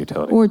regulate it as a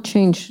utility. Or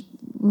change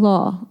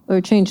law,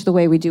 or change the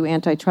way we do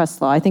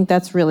antitrust law. I think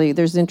that's really,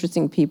 there's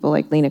interesting people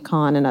like Lena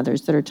Khan and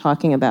others that are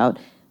talking about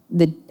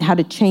how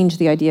to change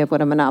the idea of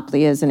what a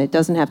monopoly is, and it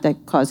doesn't have to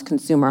cause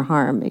consumer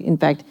harm. In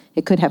fact,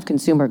 it could have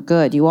consumer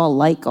good. You all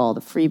like all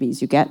the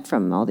freebies you get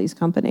from all these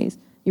companies.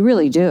 You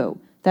really do.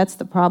 That's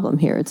the problem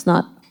here. It's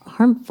not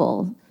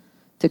harmful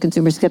to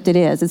consumers, except it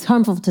is. It's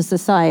harmful to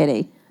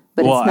society,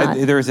 but it's not.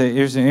 There's an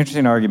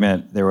interesting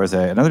argument. There was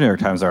another New York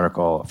Times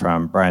article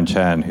from Brian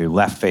Chen who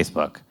left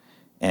Facebook,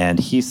 and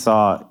he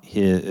saw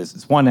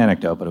it's one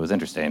anecdote, but it was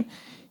interesting.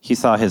 He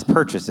saw his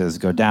purchases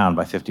go down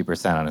by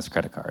 50% on his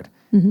credit card.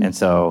 Mm-hmm. And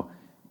so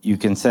you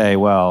can say,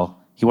 well,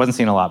 he wasn't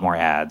seeing a lot more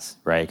ads,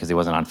 right? Because he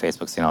wasn't on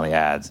Facebook seeing all the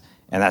ads.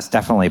 And that's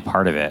definitely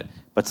part of it.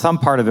 But some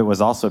part of it was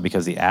also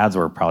because the ads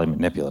were probably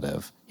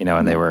manipulative,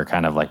 and they were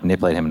kind of like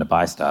manipulating him to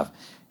buy stuff.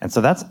 And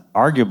so that's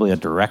arguably a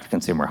direct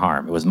consumer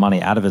harm. It was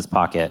money out of his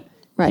pocket.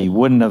 He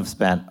wouldn't have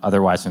spent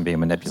otherwise from being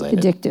manipulated.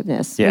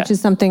 Addictiveness, which is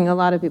something a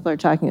lot of people are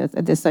talking about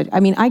at this side. I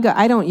mean, I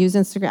don't use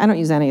Instagram. I don't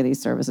use any of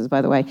these services,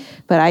 by the way.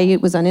 But I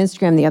was on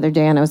Instagram the other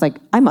day, and I was like,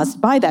 I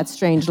must buy that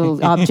strange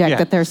little object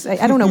that there's.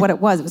 I don't know what it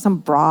was. It was some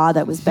bra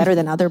that was better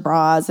than other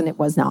bras, and it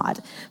was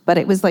not. But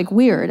it was like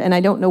weird, and I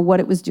don't know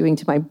what it was doing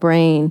to my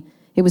brain.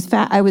 It was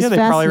I was they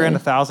fascinated. probably ran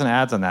 1,000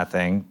 ads on that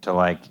thing to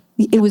like.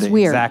 It was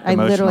weird. I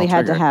literally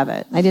had trigger. to have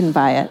it. I didn't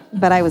buy it,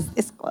 but I was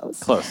this close.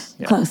 Close.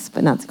 Yeah. Close,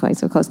 but not quite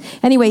so close.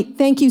 Anyway,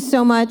 thank you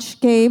so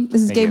much, Gabe.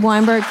 This is Gabe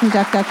Weinberg from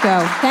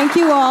DuckDuckGo. Thank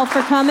you all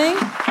for coming.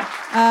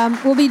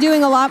 We'll be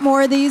doing a lot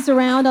more of these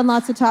around on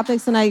lots of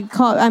topics, and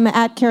I'm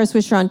at Kara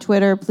Swisher on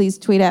Twitter. Please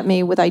tweet at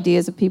me with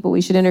ideas of people we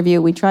should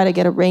interview. We try to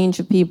get a range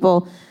of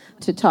people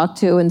to talk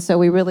to, and so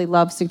we really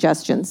love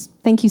suggestions.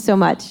 Thank you so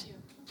much.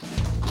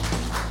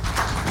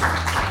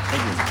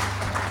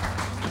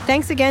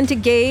 Thanks again to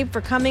Gabe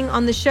for coming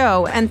on the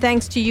show, and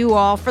thanks to you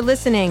all for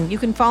listening. You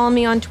can follow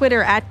me on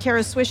Twitter at Kara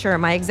Swisher.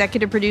 My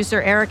executive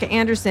producer, Erica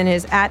Anderson,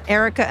 is at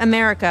Erica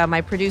America.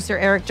 My producer,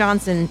 Eric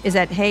Johnson, is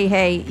at Hey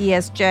Hey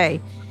ESJ.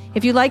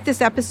 If you like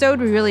this episode,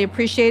 we really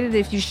appreciate it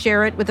if you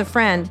share it with a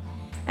friend.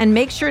 And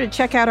make sure to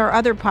check out our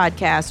other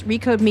podcasts,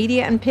 Recode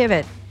Media and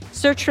Pivot.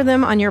 Search for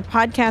them on your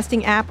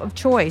podcasting app of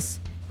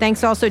choice.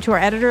 Thanks also to our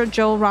editor,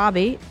 Joel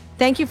Robbie.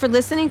 Thank you for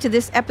listening to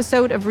this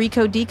episode of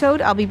Recode Decode.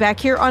 I'll be back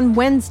here on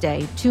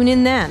Wednesday. Tune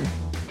in then.